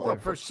 They're all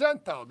over.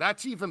 % though.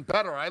 That's even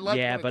better. I like.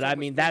 Yeah, but I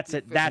mean that's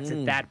at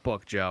that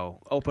book, Joe.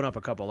 Open up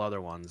a couple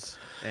other ones,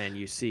 and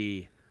you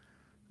see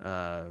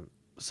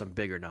some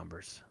bigger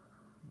numbers,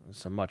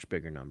 some much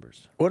bigger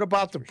numbers. What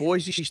about the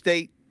Boise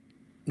State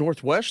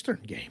Northwestern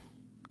game.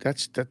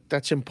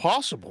 That's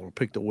impossible to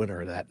pick the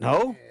winner of that.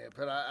 No? Yeah,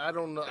 but I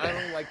don't know. I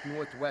don't like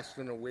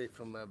Northwestern away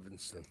from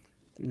Evanston.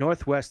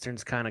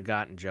 Northwestern's kind of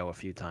gotten Joe a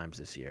few times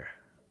this year.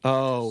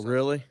 Oh,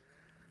 really?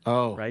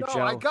 Oh. Right, No,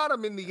 Joe? I got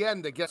them in the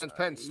end against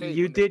Penn State.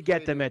 You did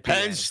get them at the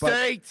Penn end,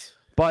 State.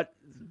 But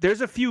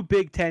there's a few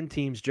Big Ten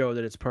teams, Joe,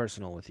 that it's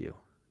personal with you.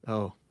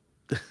 Oh.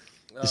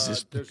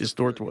 This There's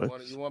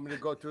Northwest. You want me to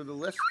go through the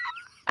list?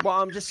 Well,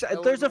 I'm just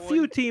saying, there's a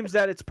few teams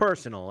that it's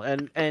personal,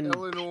 and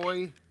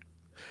Illinois.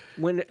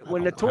 when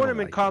the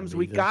tournament comes,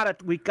 we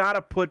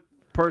gotta put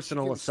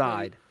personal Michigan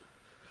aside.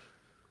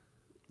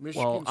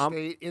 Michigan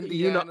State,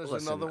 Indiana's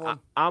another one.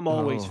 I'm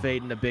always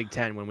fading the Big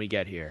Ten when we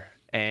get here,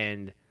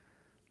 and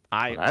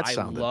I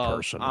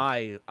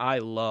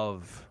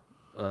love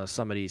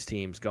some of these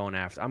teams going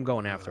after. I'm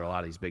going after a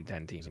lot of these Big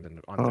Ten teams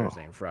on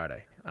Thursday and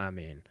Friday. I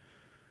mean,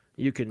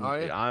 you can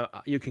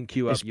you can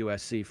queue up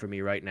USC for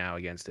me right now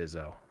against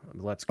Izzo.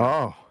 Let's go.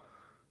 Oh,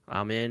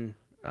 I'm in.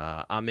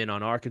 I'm in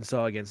on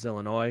Arkansas against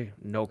Illinois.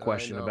 No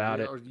question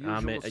about it.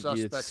 I'm in.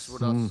 Suspects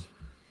with us.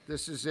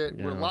 This is it.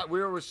 Yeah.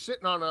 We were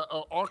sitting on an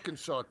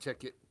Arkansas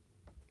ticket.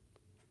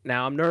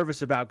 Now I'm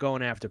nervous about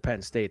going after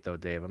Penn State, though,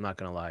 Dave. I'm not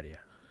going to lie to you.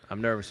 I'm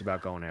nervous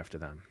about going after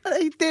them.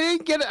 they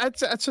didn't get it.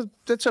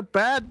 That's a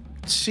bad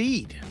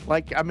seed.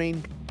 Like, I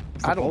mean,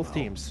 For I don't both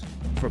know. teams.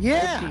 For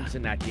both teams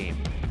in that game.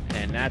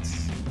 And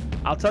that's,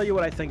 I'll tell you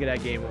what I think of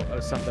that game,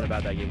 something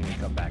about that game when we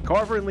come back.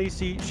 Carver and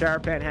Lisi,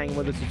 Sharapan hanging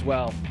with us as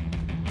well.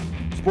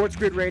 Sports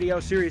Grid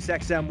Radio, Sirius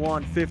XM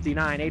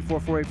 159,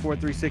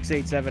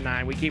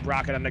 844-843-6879. We keep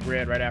rocking on the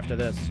grid right after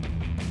this.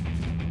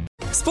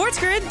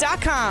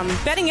 SportsGrid.com.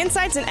 Betting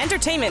insights and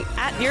entertainment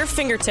at your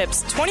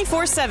fingertips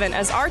 24/7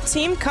 as our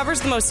team covers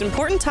the most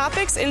important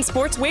topics in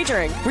sports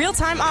wagering.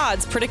 Real-time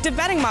odds, predictive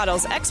betting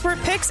models, expert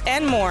picks,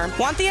 and more.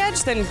 Want the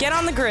edge? Then get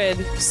on the grid.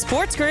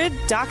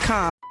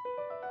 SportsGrid.com.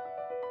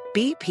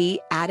 BP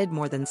added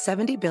more than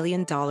 $70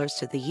 billion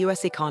to the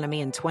U.S.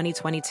 economy in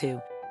 2022.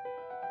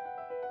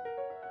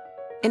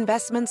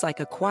 Investments like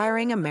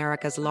acquiring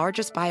America's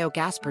largest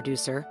biogas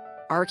producer,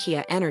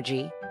 Archaea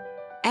Energy,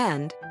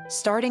 and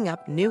starting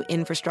up new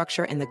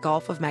infrastructure in the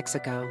Gulf of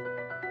Mexico.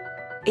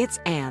 It's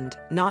and,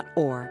 not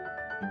or.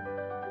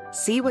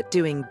 See what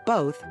doing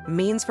both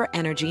means for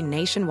energy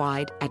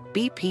nationwide at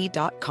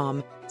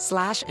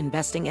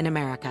bp.com/investing in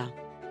America.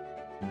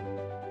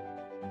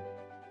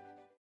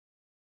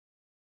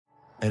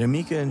 At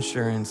Amica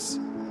Insurance,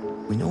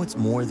 we know it's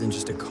more than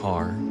just a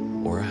car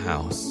or a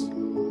house.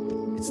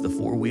 It's the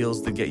four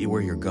wheels that get you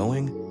where you're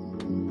going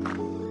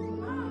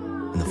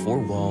and the four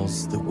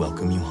walls that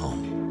welcome you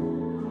home.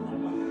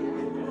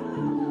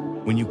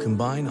 When you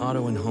combine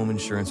auto and home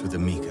insurance with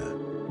Amica,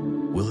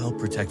 we'll help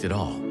protect it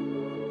all.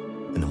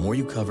 And the more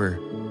you cover,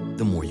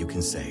 the more you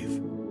can save.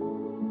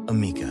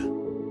 Amica.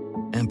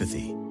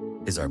 Empathy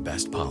is our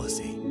best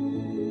policy.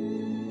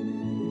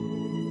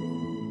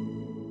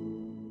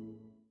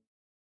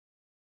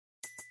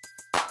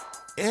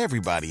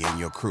 Everybody in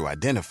your crew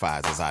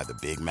identifies as either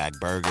Big Mac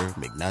Burger,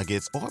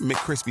 McNuggets, or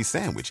McCrispy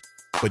Sandwich.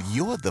 But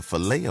you're the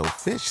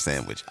Filet-O-Fish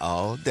Sandwich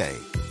all day.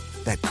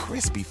 That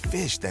crispy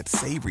fish, that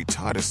savory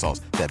tartar sauce,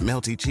 that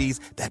melty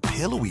cheese, that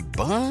pillowy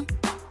bun.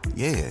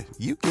 Yeah,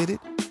 you get it.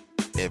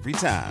 Every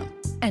time.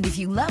 And if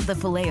you love the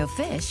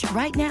Filet-O-Fish,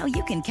 right now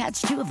you can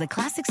catch two of the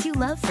classics you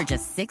love for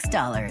just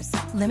 $6.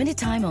 Limited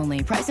time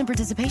only. Price and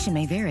participation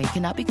may vary.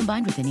 Cannot be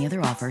combined with any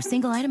other offer.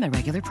 Single item at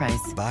regular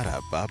price.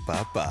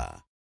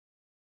 Ba-da-ba-ba-ba.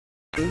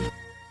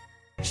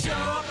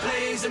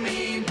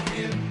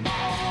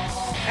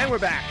 And we're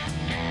back.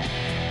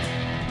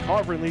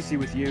 Carver and Lisi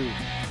with you.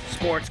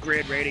 Sports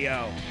Grid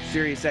Radio,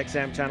 Sirius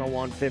XM Channel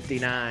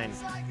 159.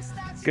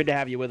 Good to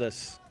have you with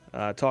us.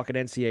 Talking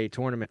NCAA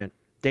Tournament.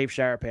 Dave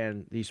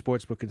Sharapan, the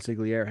sportsbook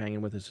consigliere,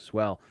 hanging with us as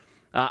well.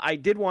 I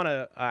did want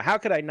to, how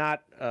could I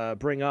not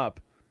bring up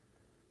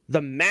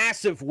the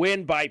massive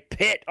win by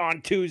Pitt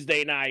on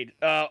Tuesday night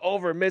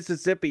over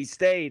Mississippi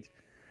State?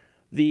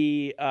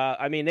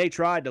 They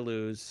tried to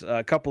lose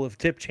a couple of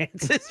tip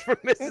chances for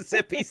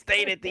Mississippi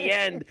State at the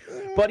end.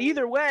 But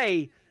either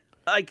way,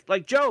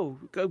 like Joe,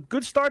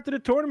 good start to the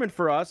tournament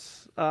for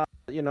us.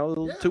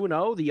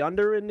 2-0, the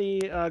under in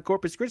the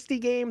Corpus Christi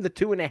game, the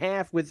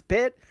 2.5 with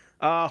Pitt.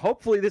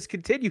 Hopefully this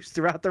continues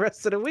throughout the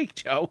rest of the week,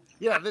 Joe.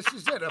 Yeah, this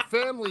is it. A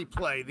family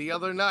play the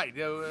other night.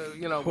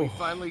 We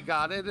finally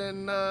got it,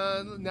 and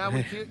now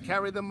we can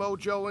carry the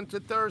mojo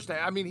into Thursday.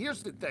 I mean,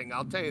 here's the thing.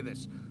 I'll tell you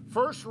this.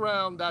 First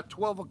round, that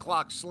 12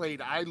 o'clock slate,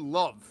 I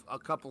love a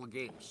couple of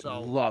games. So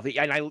love it.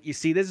 And you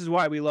see, this is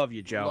why we love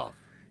you, Joe.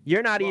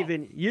 You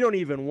don't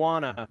even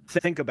want to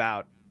think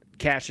about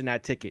cashing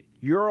that ticket.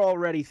 You're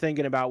already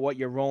thinking about what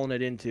you're rolling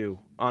it into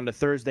on the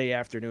Thursday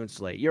afternoon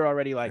slate. You're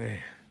already like,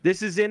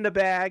 this is in the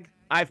bag.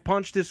 I've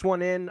punched this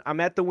one in.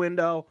 I'm at the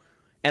window,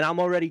 and I'm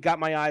already got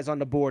my eyes on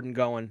the board and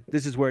going,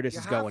 this is where this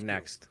is going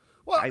next.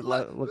 Well,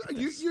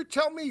 you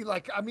tell me,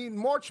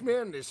 March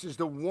Madness is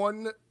the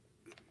one,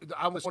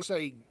 I would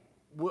say,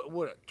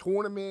 what a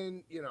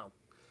tournament,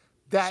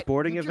 that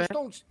sporting you event?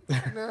 Just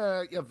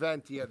don't,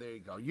 event, yeah, there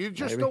you go. You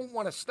just don't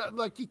want to stop.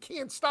 You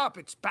can't stop.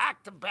 It's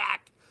back to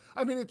back.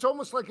 I mean, it's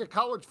almost like a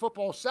college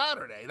football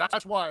Saturday.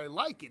 That's why I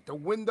like it. The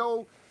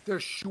window, they're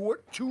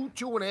short,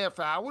 2.5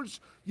 hours.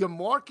 You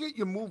mark it,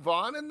 you move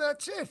on, and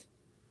that's it.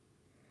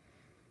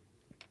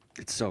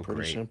 It's so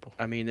Pretty great. simple.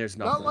 I mean, there's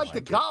nothing Not like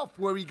the golf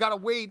where you got to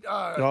wait. He's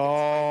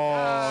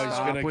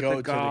going to go to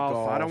the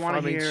golf. I don't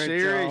want to hear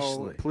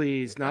seriously. it, Joe.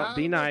 Please,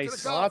 be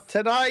nice. Not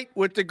tonight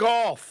with the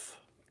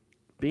golf.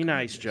 Be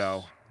nice,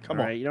 Joe. Come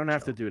All on. right, you don't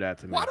have to do that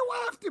to me. Why do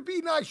I have to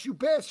be nice? You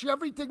bash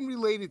everything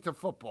related to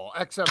football,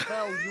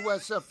 XFL,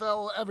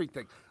 USFL,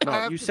 everything.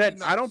 No, you said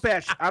nice.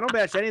 I don't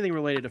bash anything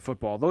related to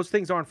football. Those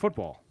things aren't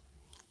football.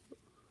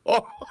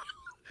 Oh.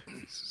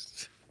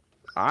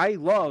 I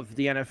love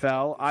the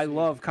NFL. I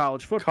love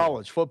college football.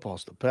 College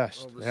football's the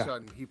best. All of a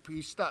sudden,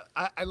 he stopped.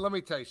 Let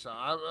me tell you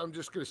something. I'm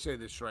just going to say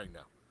this right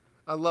now.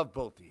 I love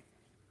both of you.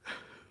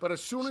 But as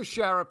soon as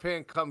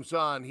Sharapan comes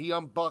on, he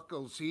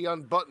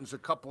unbuttons a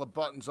couple of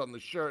buttons on the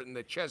shirt, and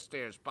the chest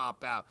hairs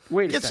pop out.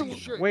 Wait a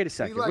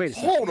second.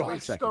 Hold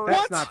on.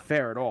 That's not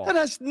fair at all. That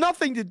has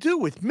nothing to do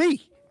with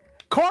me.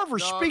 Carver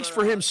speaks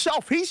for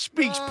himself. He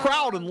speaks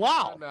proud and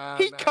loud.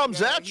 He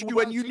comes at you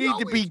when you need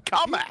to be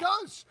come at. He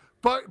does.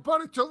 But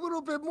it's a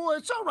little bit more.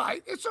 It's all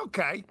right. It's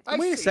okay.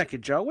 Wait a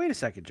second,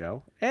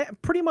 Joe.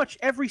 Pretty much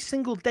every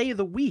single day of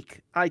the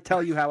week, I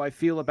tell you how I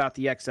feel about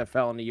the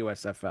XFL and the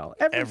USFL.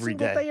 Every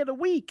single day of the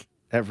week.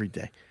 Every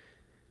day.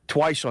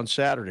 Twice on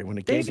Saturday when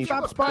the game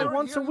stops by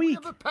once a week. We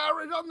have a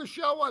parrot on the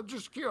show? I'm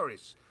just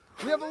curious.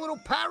 We have a little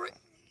parrot?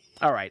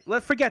 All right.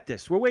 Let's forget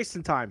this. We're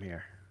wasting time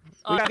here.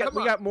 We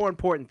got more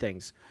important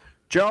things.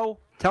 Joe,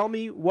 tell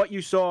me what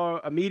you saw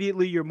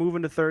immediately. You're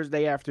moving to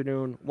Thursday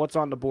afternoon. What's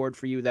on the board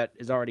for you that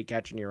is already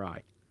catching your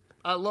eye?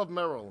 I love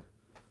Maryland,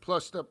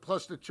 plus the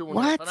 2.5.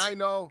 What? And I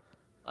know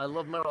I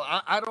love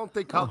Maryland. I don't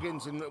think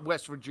Huggins and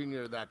West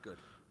Virginia are that good.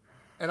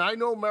 And I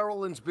know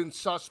Maryland's been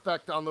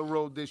suspect on the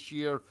road this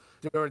year.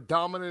 They're a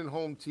dominant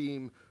home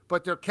team,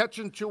 but they're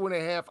catching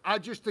 2.5. I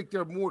just think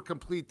they're more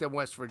complete than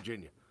West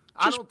Virginia.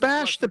 Just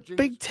bash the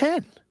Big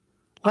Ten.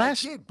 I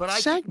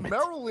think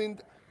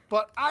Maryland.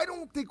 But I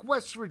don't think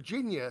West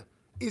Virginia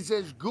is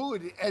as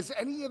good as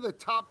any of the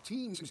top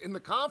teams in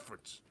the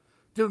conference.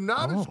 They're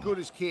not as good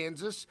as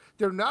Kansas.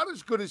 They're not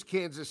as good as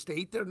Kansas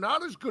State. They're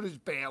not as good as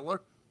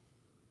Baylor.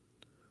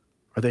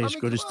 Are they as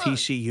good as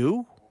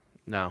TCU?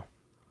 No.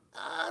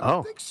 I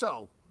don't think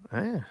so.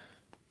 Yeah.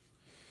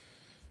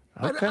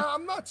 Okay.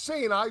 I'm not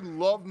saying I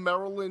love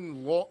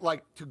Maryland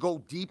like to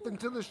go deep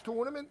into this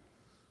tournament,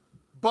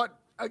 but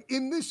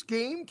in this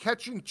game,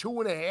 catching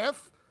 2.5,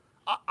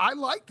 I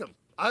like them.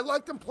 I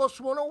like them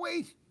plus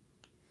 108.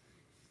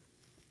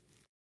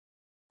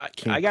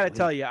 I got to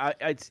tell you,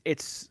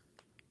 it's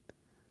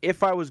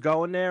if I was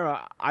going there,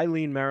 I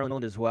lean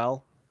Maryland as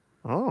well.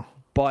 Oh,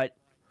 but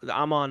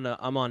I'm on the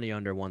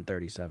under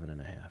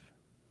 137.5.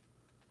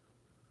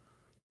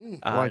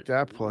 I like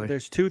that play.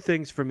 There's two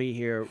things for me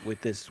here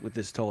with this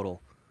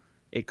total.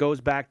 It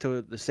goes back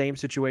to the same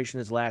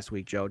situation as last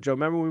week, Joe. Joe,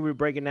 remember when we were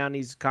breaking down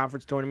these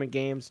conference tournament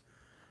games,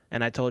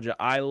 and I told you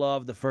I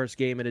love the first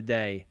game of the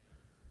day,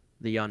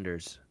 the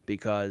unders,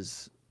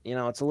 because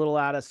it's a little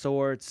out of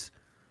sorts.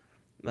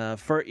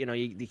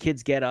 The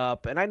kids get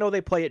up, and I know they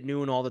play at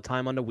noon all the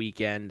time on the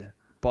weekend,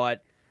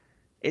 but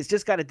it's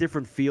just got a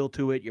different feel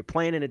to it. You're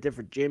playing in a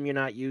different gym you're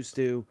not used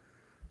to.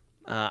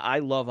 I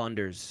love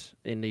unders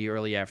in the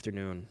early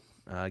afternoon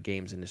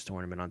games in this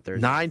tournament on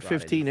Thursday.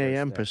 9:15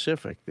 a.m.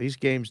 Pacific. These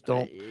games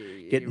don't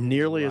get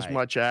nearly as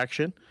much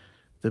action.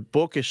 The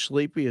book is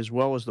sleepy as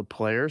well as the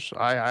players.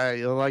 I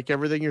like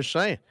everything you're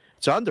saying.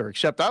 It's under,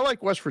 except I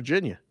like West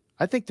Virginia.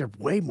 I think they're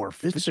way more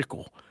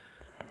physical.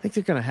 I think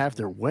they're going to have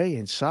their way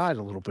inside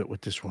a little bit with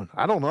this one.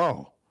 I don't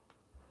know.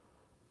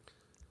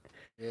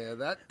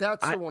 Yeah,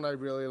 that's the one I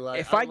really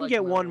like. If I can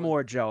get one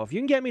more, Joe, if you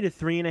can get me to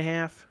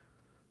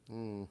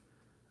 3.5,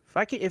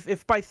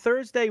 if by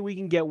Thursday we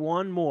can get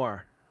one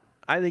more,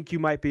 I think you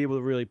might be able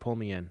to really pull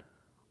me in.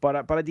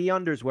 But the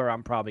under's where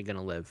I'm probably going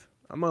to live.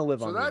 I'm going to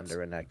live on the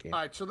under in that game.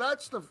 All right, so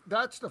that's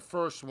the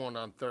first one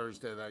on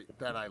Thursday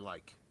that I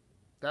like.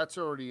 That's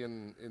already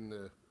in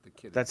the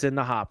kid. That's in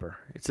the hopper.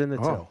 It's in the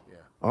till. Yeah.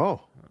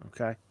 Oh.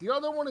 Okay. The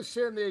other one is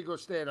San Diego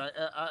State.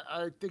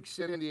 I think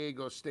San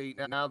Diego State,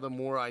 now the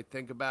more I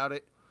think about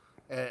it,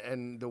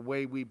 and the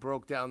way we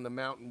broke down the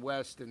Mountain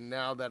West, and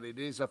now that it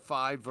is a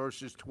 5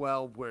 versus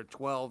 12, where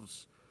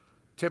 12s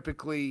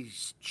typically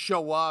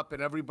show up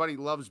and everybody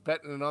loves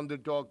betting an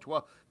underdog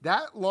 12,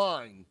 that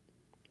line,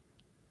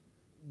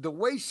 the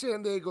way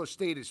San Diego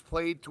State is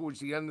played towards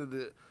the end of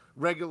the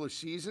regular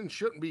season,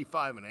 shouldn't be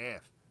 5.5.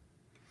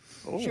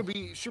 Oh. Should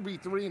be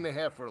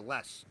 3.5 or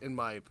less, in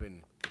my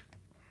opinion.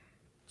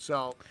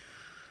 So,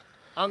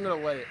 I'm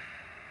gonna lay it.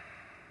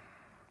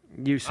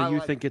 You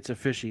think it's a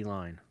fishy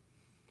line?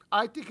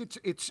 I think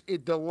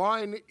the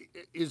line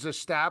is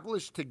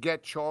established to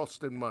get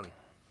Charleston money.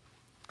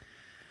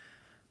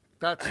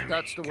 That's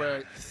the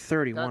way.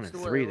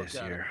 31-3 this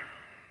year.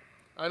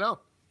 I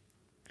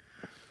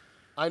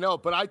know,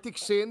 but I think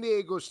San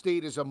Diego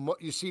State is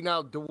you see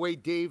now the way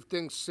Dave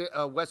thinks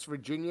West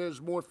Virginia is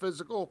more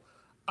physical.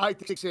 I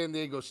think San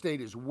Diego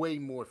State is way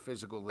more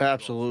physical than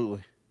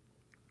Absolutely.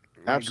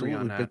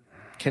 Absolutely. But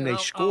can they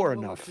score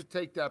enough? To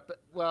take that,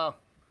 well,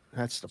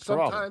 that's the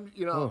problem.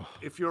 Sometimes,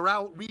 if you're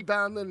out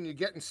rebounding and you're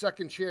getting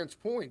second chance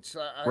points,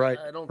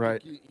 I don't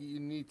think you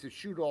need to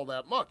shoot all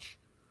that much.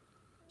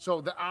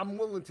 So I'm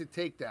willing to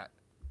take that.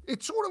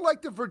 It's sort of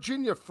like the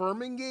Virginia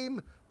Furman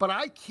game, but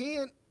I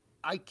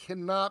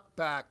cannot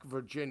back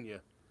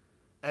Virginia.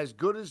 As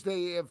good as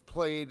they have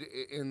played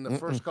in the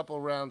first couple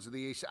of rounds of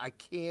the AC, I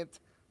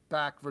can't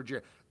back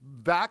Virginia.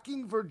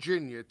 Backing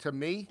Virginia, to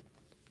me,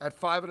 at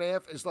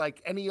 5.5 is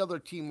like any other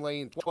team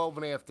laying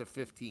 12.5 to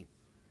 15.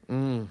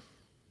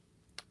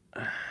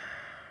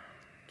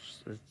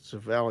 It's a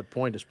valid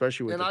point,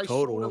 especially with the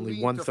total, only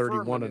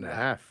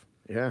 131.5.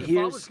 Yeah. If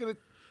I was going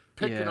to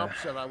pick an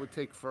upset, I would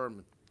take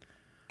Furman.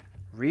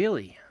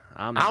 Really?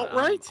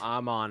 Outright?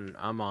 I'm laying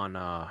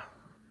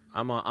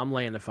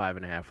the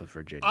 5.5 with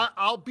Virginia.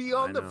 I'll be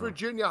on the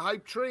Virginia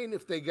hype train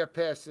if they get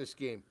past this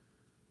game.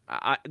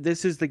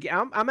 This is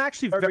I'm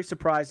actually very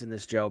surprised in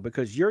this, Joe,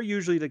 because you're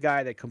usually the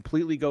guy that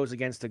completely goes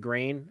against the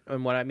grain.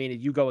 And what I mean is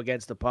you go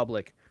against the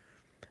public.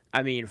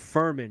 I mean,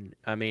 Furman,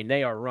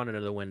 they are running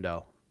to the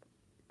window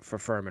for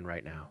Furman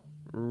right now.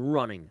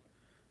 Running.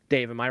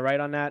 Dave, am I right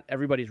on that?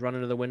 Everybody's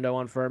running to the window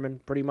on Furman,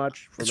 pretty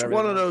much? It's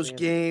one of those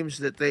games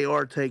that they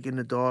are taking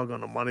the dog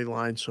on the money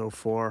line so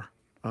far,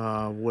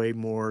 way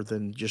more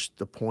than just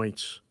the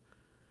points.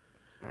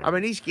 I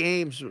mean, these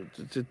games,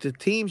 the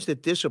teams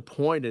that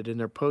disappointed in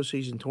their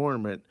postseason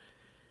tournament,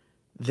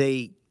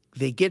 they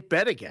get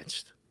bet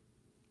against,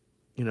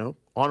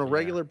 on a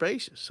regular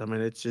basis. I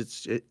mean, it's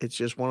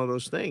just one of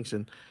those things.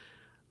 And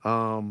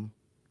I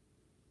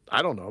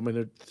don't know. I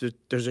mean,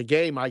 there's a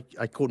game I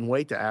couldn't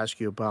wait to ask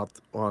you about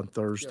on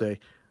Thursday,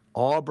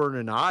 Auburn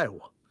and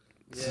Iowa.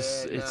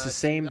 It's the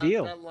same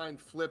deal. That line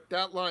flipped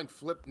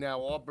now.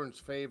 Auburn's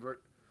favorite.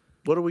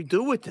 What do we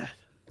do with that?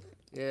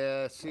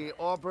 Yeah, see,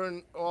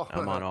 Auburn.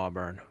 I'm on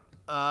Auburn.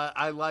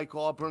 I like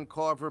Auburn,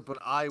 Carver, but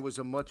Iowa's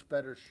a much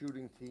better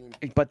shooting team.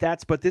 But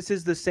this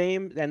is the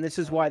same, and this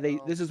is why the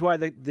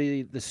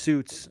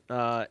suits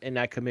in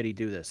that committee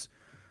do this.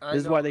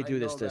 This is why they do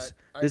this.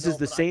 This is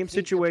the same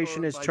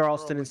situation as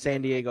Charleston and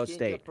San Diego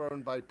State. Get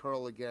burned by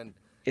Pearl again.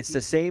 It's the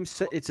same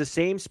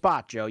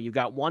spot, Joe. You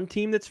got one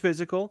team that's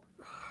physical,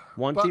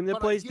 one team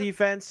that plays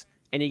defense,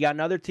 and you got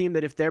another team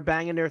that if they're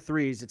banging their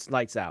threes, it's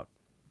lights out.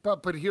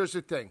 But here's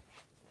the thing.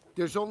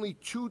 There's only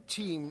two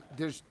teams.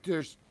 There's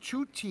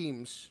two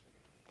teams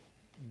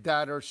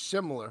that are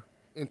similar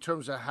in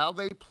terms of how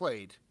they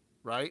played,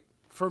 right?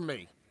 For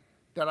me,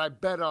 that I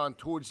bet on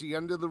towards the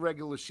end of the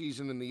regular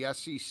season in the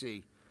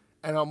SEC,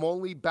 and I'm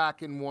only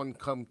backing one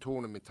come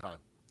tournament time.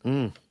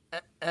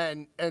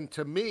 And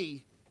to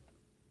me,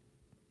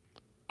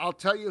 I'll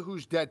tell you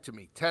who's dead to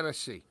me.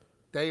 Tennessee.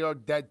 They are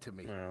dead to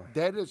me. Yeah.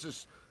 Dead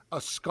as a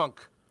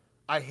skunk.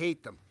 I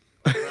hate them.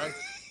 Right?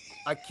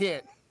 I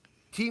can't.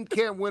 Team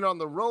can't win on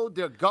the road.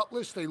 They're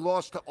gutless. They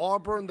lost to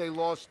Auburn. They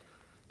lost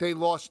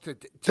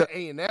to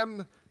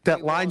A&M.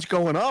 That line's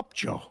going up,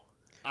 Joe.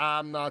 I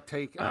am not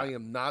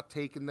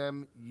taking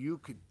them. You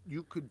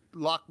could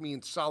lock me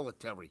in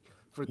solitary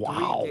for 3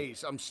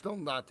 days. I'm still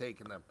not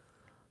taking them.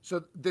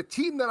 So the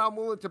team that I'm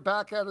willing to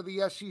back out of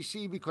the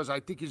SEC because I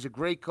think he's a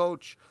great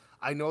coach.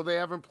 I know they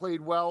haven't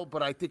played well,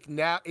 but I think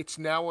it's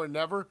now or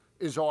never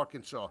is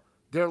Arkansas.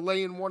 They're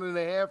laying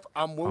 1.5.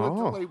 I'm willing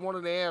to lay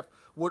 1.5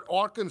 with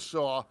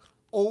Arkansas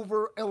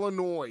over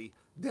Illinois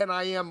than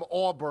I am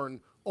Auburn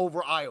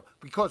over Iowa.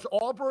 Because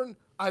Auburn,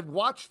 I've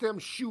watched them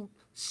shoot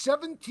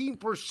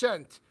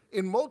 17%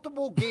 in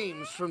multiple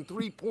games from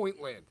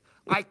three-point land.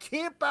 I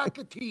can't back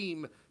a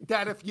team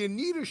that if you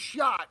need a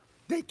shot,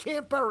 they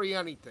can't bury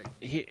anything.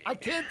 I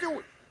can't do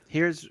it.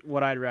 Here's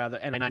what I'd rather,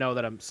 and I know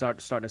that I'm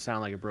starting to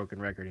sound like a broken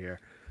record here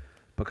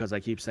because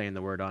I keep saying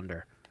the word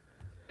under.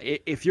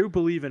 If you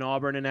believe in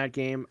Auburn in that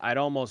game, I'd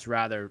almost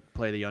rather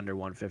play the under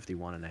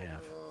 151.5.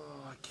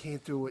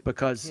 Can't do it.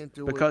 Because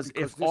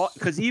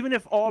even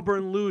if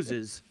Auburn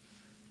loses,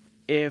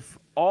 if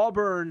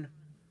Auburn,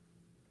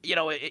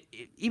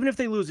 even if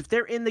they lose, if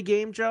they're in the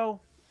game, Joe,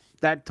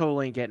 that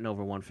total ain't getting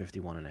over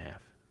 151.5.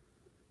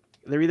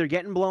 They're either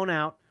getting blown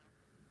out,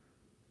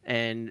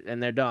 and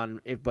they're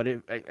done.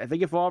 I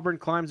think if Auburn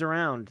climbs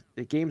around,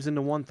 the game's in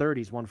the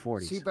 130s,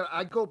 140s. See, but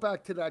I go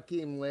back to that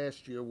game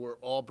last year where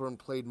Auburn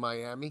played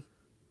Miami,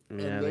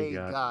 and they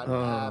got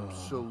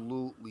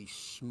absolutely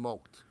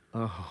smoked.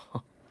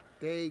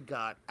 They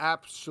got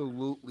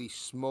absolutely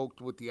smoked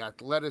with the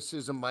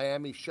athleticism.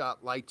 Miami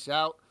shot lights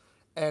out,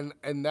 and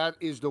that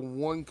is the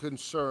one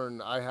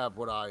concern I have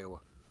with Iowa.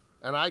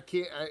 And I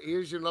can't.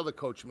 Here's another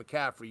coach,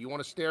 McCaffrey. You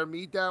want to stare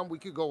me down? We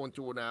could go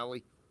into an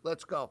alley.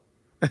 Let's go.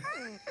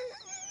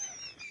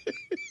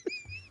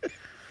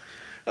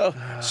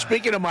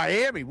 Speaking of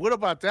Miami, what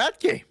about that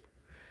game?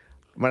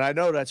 I mean, I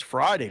know that's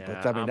Friday,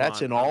 but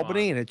that's in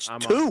Albany, and it's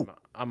 2.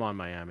 I'm on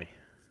Miami.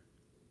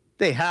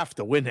 They have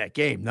to win that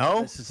game,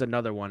 no? This is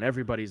another one.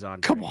 Everybody's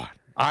on Drake. Come on.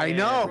 I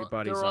know.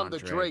 Everybody's on the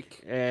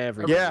Drake.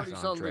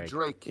 Everybody's on the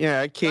Drake.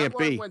 Yeah, it can't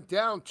be. That line went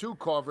down too,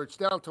 Carver. It's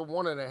down to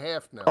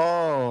 1.5 now.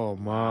 Oh,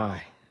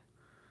 my.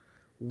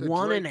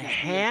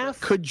 1.5?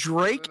 Could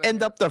Drake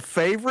end up the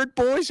favorite,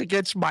 boys,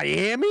 against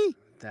Miami?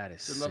 That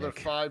is another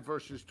sick. 5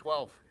 versus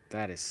 12.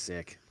 That is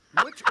sick.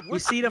 You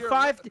see, the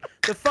 5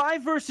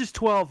 versus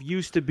 12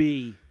 used to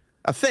be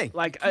a thing.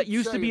 Like it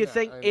used to be a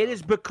thing. It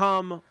has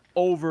become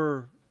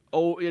over.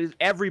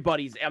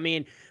 Everybody's. I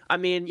mean,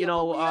 you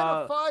know. We had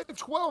a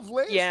 5-12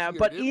 last year,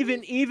 but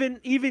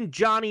even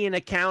Johnny in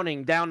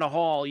accounting down the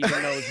hall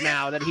even knows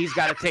now that he's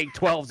got to take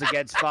 12s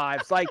against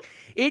 5s. Like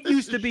it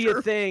used to be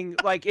a thing.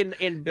 Like in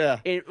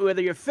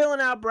whether you're filling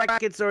out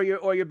brackets or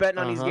you're betting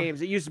on these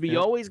games, it used to be you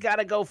always got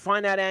to go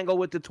find that angle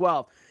with the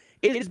 12.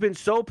 It has been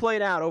so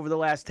played out over the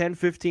last 10,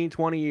 15,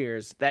 20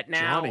 years that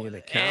now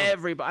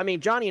everybody, I mean,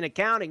 Johnny in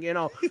accounting, you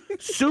know,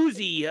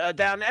 Susie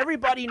down,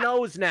 everybody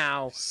knows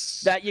now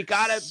that you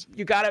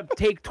gotta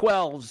take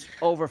 12s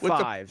over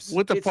 5s.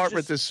 What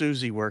department does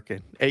Susie work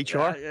in?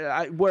 HR?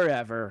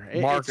 Wherever.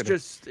 Marketing.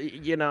 It's just,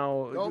 you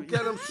know. Don't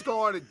get him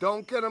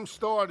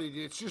started.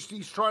 It's just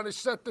he's trying to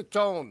set the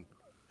tone.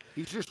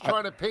 He's just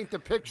trying to paint the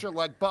picture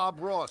like Bob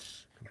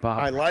Ross.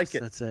 I like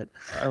it. That's it.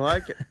 I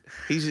like it.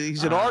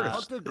 He's an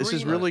artist. This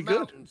is really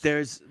good.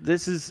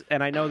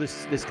 And I know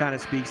this kind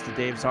of speaks to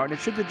Dave's heart, and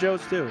it should to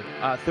Joe's too.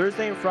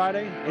 Thursday and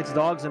Friday, it's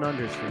dogs and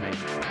unders for me.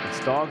 It's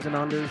dogs and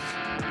unders.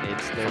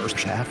 It's first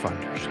half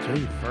unders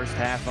too. First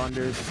half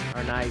unders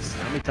are nice.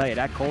 Let me tell you,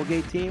 that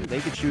Colgate team,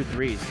 they could shoot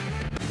threes.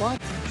 What?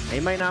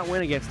 They might not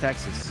win against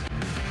Texas,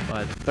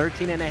 but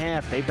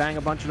 13.5, they bang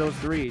a bunch of those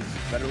threes.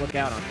 Better look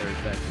out on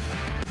Thursday.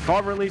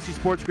 Carver and Lisi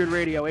Sports Grid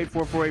Radio,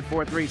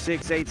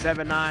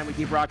 844-843-6879. We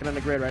keep rocking on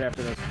the grid right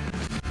after this.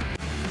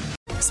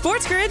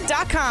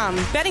 SportsGrid.com.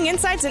 Betting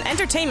insights and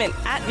entertainment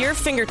at your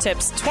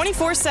fingertips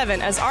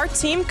 24/7 as our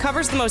team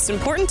covers the most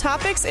important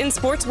topics in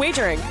sports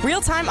wagering.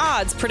 Real-time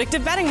odds,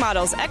 predictive betting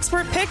models,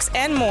 expert picks,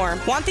 and more.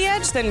 Want the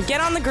edge? Then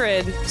get on the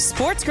grid.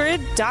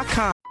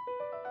 SportsGrid.com.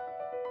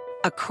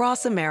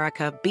 Across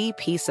America,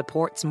 BP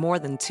supports more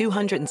than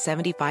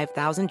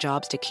 275,000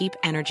 jobs to keep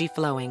energy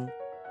flowing.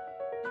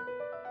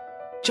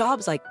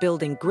 Jobs like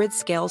building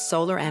grid-scale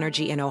solar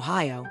energy in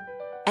Ohio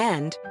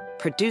and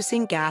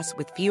producing gas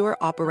with fewer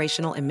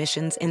operational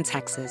emissions in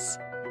Texas.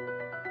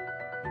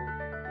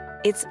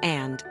 It's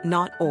and,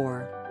 not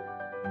or.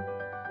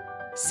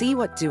 See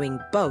what doing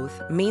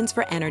both means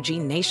for energy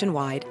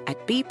nationwide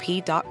at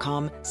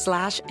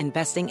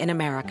bp.com/investing in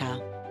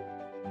America.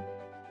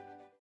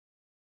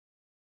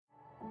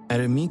 At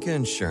Amica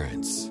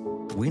Insurance,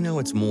 we know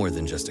it's more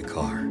than just a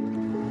car.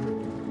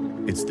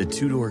 It's the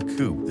two-door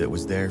coupe that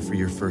was there for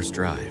your first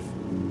drive.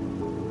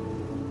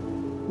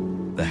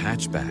 The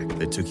hatchback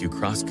that took you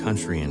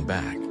cross-country and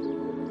back.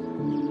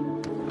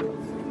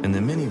 And the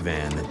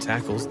minivan that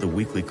tackles the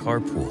weekly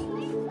carpool.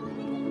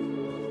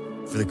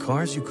 For the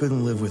cars you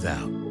couldn't live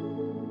without,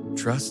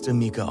 trust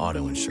Amica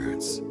Auto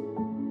Insurance.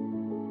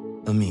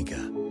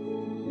 Amica.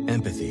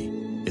 Empathy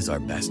is our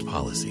best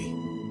policy.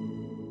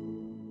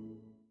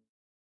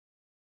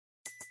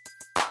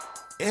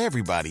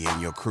 Everybody in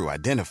your crew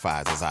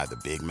identifies as either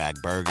Big Mac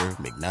Burger,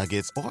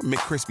 McNuggets, or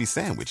McCrispy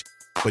Sandwich.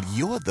 But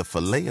you're the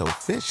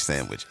Filet-O-Fish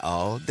Sandwich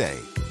all day.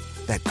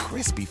 That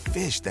crispy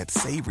fish, that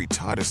savory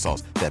tartar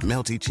sauce, that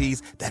melty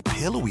cheese, that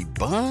pillowy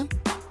bun.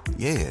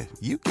 Yeah,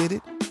 you get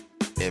it.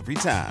 Every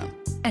time.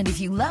 And if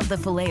you love the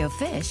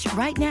Filet-O-Fish,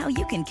 right now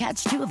you can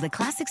catch two of the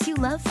classics you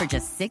love for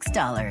just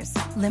 $6.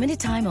 Limited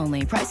time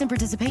only. Price and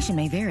participation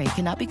may vary.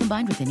 Cannot be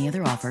combined with any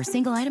other offer.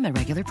 Single item at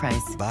regular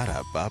price.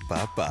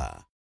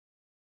 Ba-da-ba-ba-ba.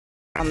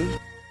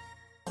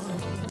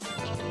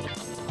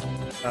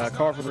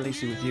 Carver and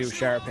Lisi with you,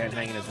 Sharapan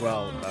hanging as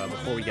well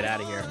before we get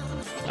out of here.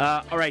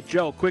 All right,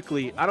 Joe,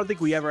 quickly, I don't think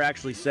we ever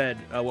actually said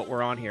what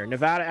we're on here.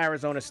 Nevada,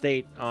 Arizona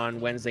State on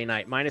Wednesday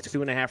night.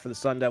 -2.5 for the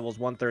Sun Devils,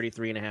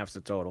 133.5 is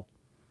the total.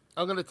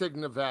 I'm going to take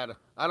Nevada.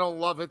 I don't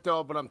love it,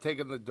 though, but I'm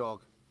taking the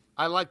dog.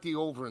 I like the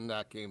over in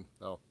that game,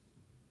 though.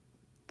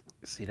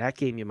 See, that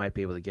game you might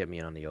be able to get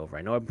me on the over.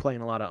 I know I'm playing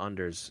a lot of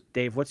unders.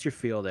 Dave, what's your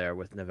feel there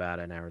with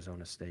Nevada and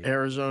Arizona State?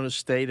 Arizona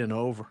State and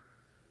over.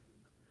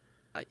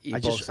 You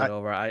both said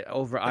over.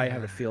 I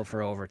have a feel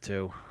for over,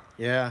 too.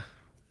 Yeah,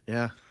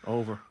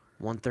 over.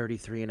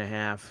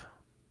 133.5.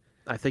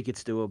 I think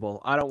it's doable.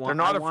 They're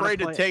not afraid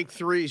to take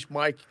threes,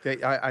 Mike.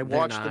 I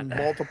watched them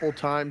multiple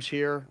times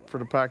here for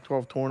the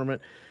Pac-12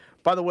 tournament.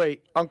 By the way,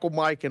 Uncle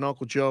Mike and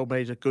Uncle Joe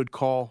made a good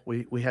call.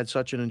 We had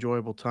such an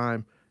enjoyable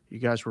time. You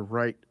guys were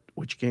right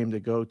which game to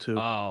go to.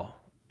 Oh.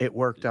 It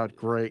worked out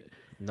great.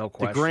 No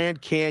question. The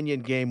Grand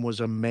Canyon game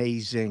was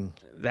amazing.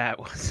 That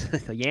was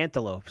the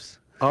Antelopes.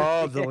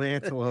 Oh, the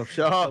Antelopes.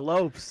 Oh. The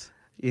Lopes.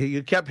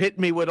 You kept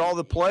hitting me with all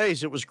the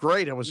plays. It was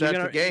great. I was at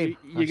the game.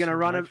 You're gonna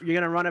run it. You're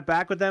gonna run it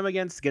back with them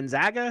against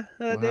Gonzaga,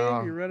 Dave.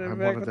 You're running I back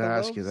wanted with to the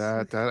ask Lopes? you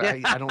that.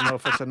 I don't know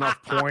if it's enough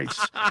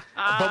points,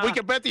 but we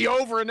can bet the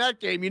over in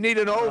that game. You need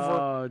an over.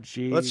 Oh,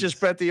 geez. Let's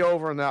just bet the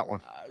over in that one.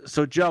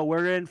 So, Joe,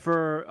 we're in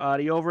for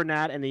the over in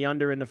that and the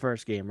under in the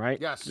first game, right?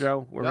 Yes.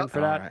 Joe, we're in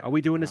for that. Right. Are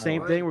we doing the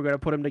same thing? We're gonna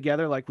put them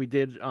together like we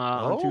did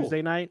on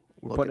Tuesday night.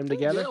 We're putting them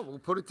together. Yeah, we'll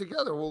put it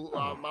together. We'll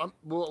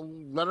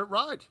let it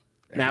ride.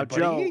 Now,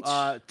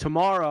 Joe,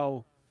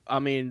 tomorrow I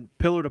mean,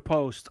 pillar to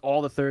post,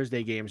 all the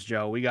Thursday games,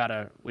 Joe. We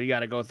gotta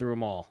go through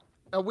them all.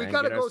 We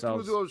got to go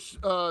through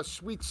those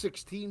Sweet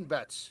 16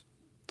 bets.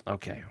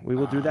 Okay, we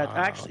will do that.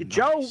 Actually, nice.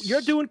 Joe,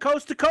 you're doing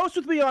Coast to Coast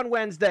with me on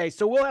Wednesday,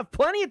 so we'll have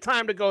plenty of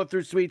time to go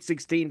through Sweet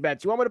 16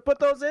 bets. You want me to put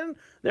those in?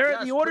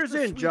 The order's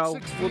in, Joe.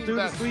 We'll do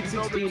the Sweet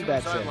 16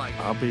 bets in.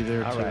 I'll be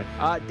there, all too.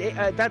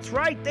 Right. That's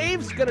right.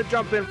 Dave's going to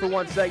jump in for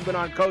one segment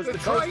on Coast to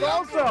Coast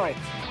also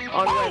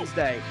on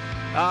Wednesday.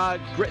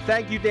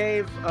 Thank you,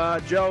 Dave.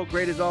 Joe,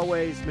 great as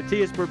always.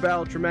 Matthias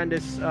Burbell,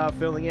 tremendous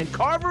filling in.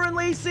 Carver and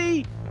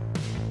Lisi.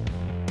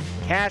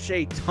 Cash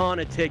a ton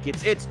of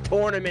tickets. It's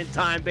tournament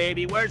time,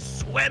 baby. We're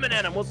swimming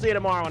in them. We'll see you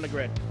tomorrow on the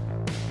grid.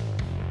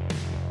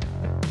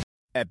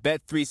 At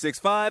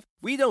Bet365,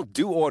 we don't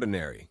do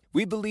ordinary.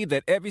 We believe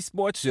that every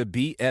sport should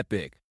be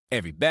epic.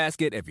 Every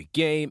basket, every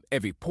game,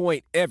 every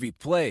point, every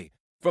play.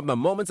 From the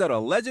moments that are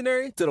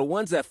legendary to the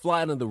ones that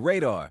fly under the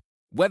radar.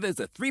 Whether it's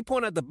a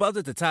three-pointer at the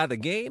buzzer to tie the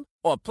game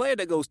or a player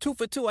that goes 2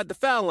 for 2 at the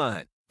foul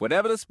line.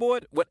 Whatever the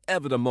sport,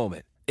 whatever the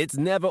moment. It's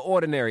never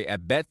ordinary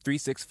at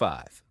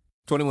Bet365.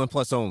 21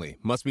 plus only.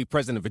 Must be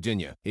present in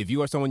Virginia. If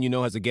you or someone you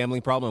know has a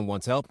gambling problem and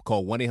wants help,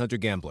 call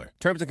 1-800-GAMBLER.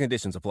 Terms and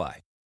conditions apply.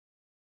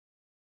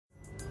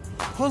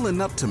 Pulling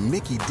up to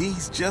Mickey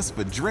D's just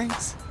for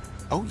drinks?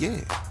 Oh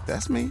yeah,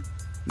 that's me.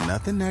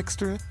 Nothing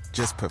extra,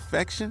 just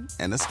perfection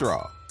and a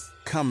straw.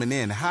 Coming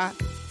in hot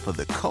for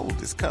the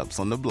coldest cups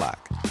on the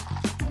block.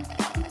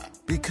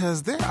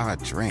 Because there are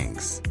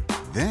drinks.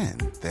 Then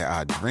there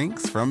are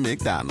drinks from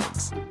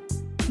McDonald's.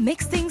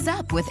 Mix things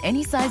up with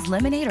any size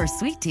lemonade or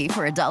sweet tea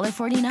for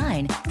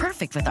 $1.49.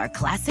 Perfect with our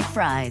classic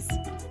fries.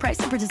 Price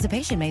and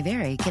participation may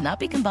vary. Cannot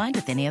be combined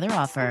with any other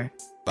offer.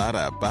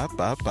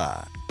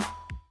 Ba-da-ba-ba-ba.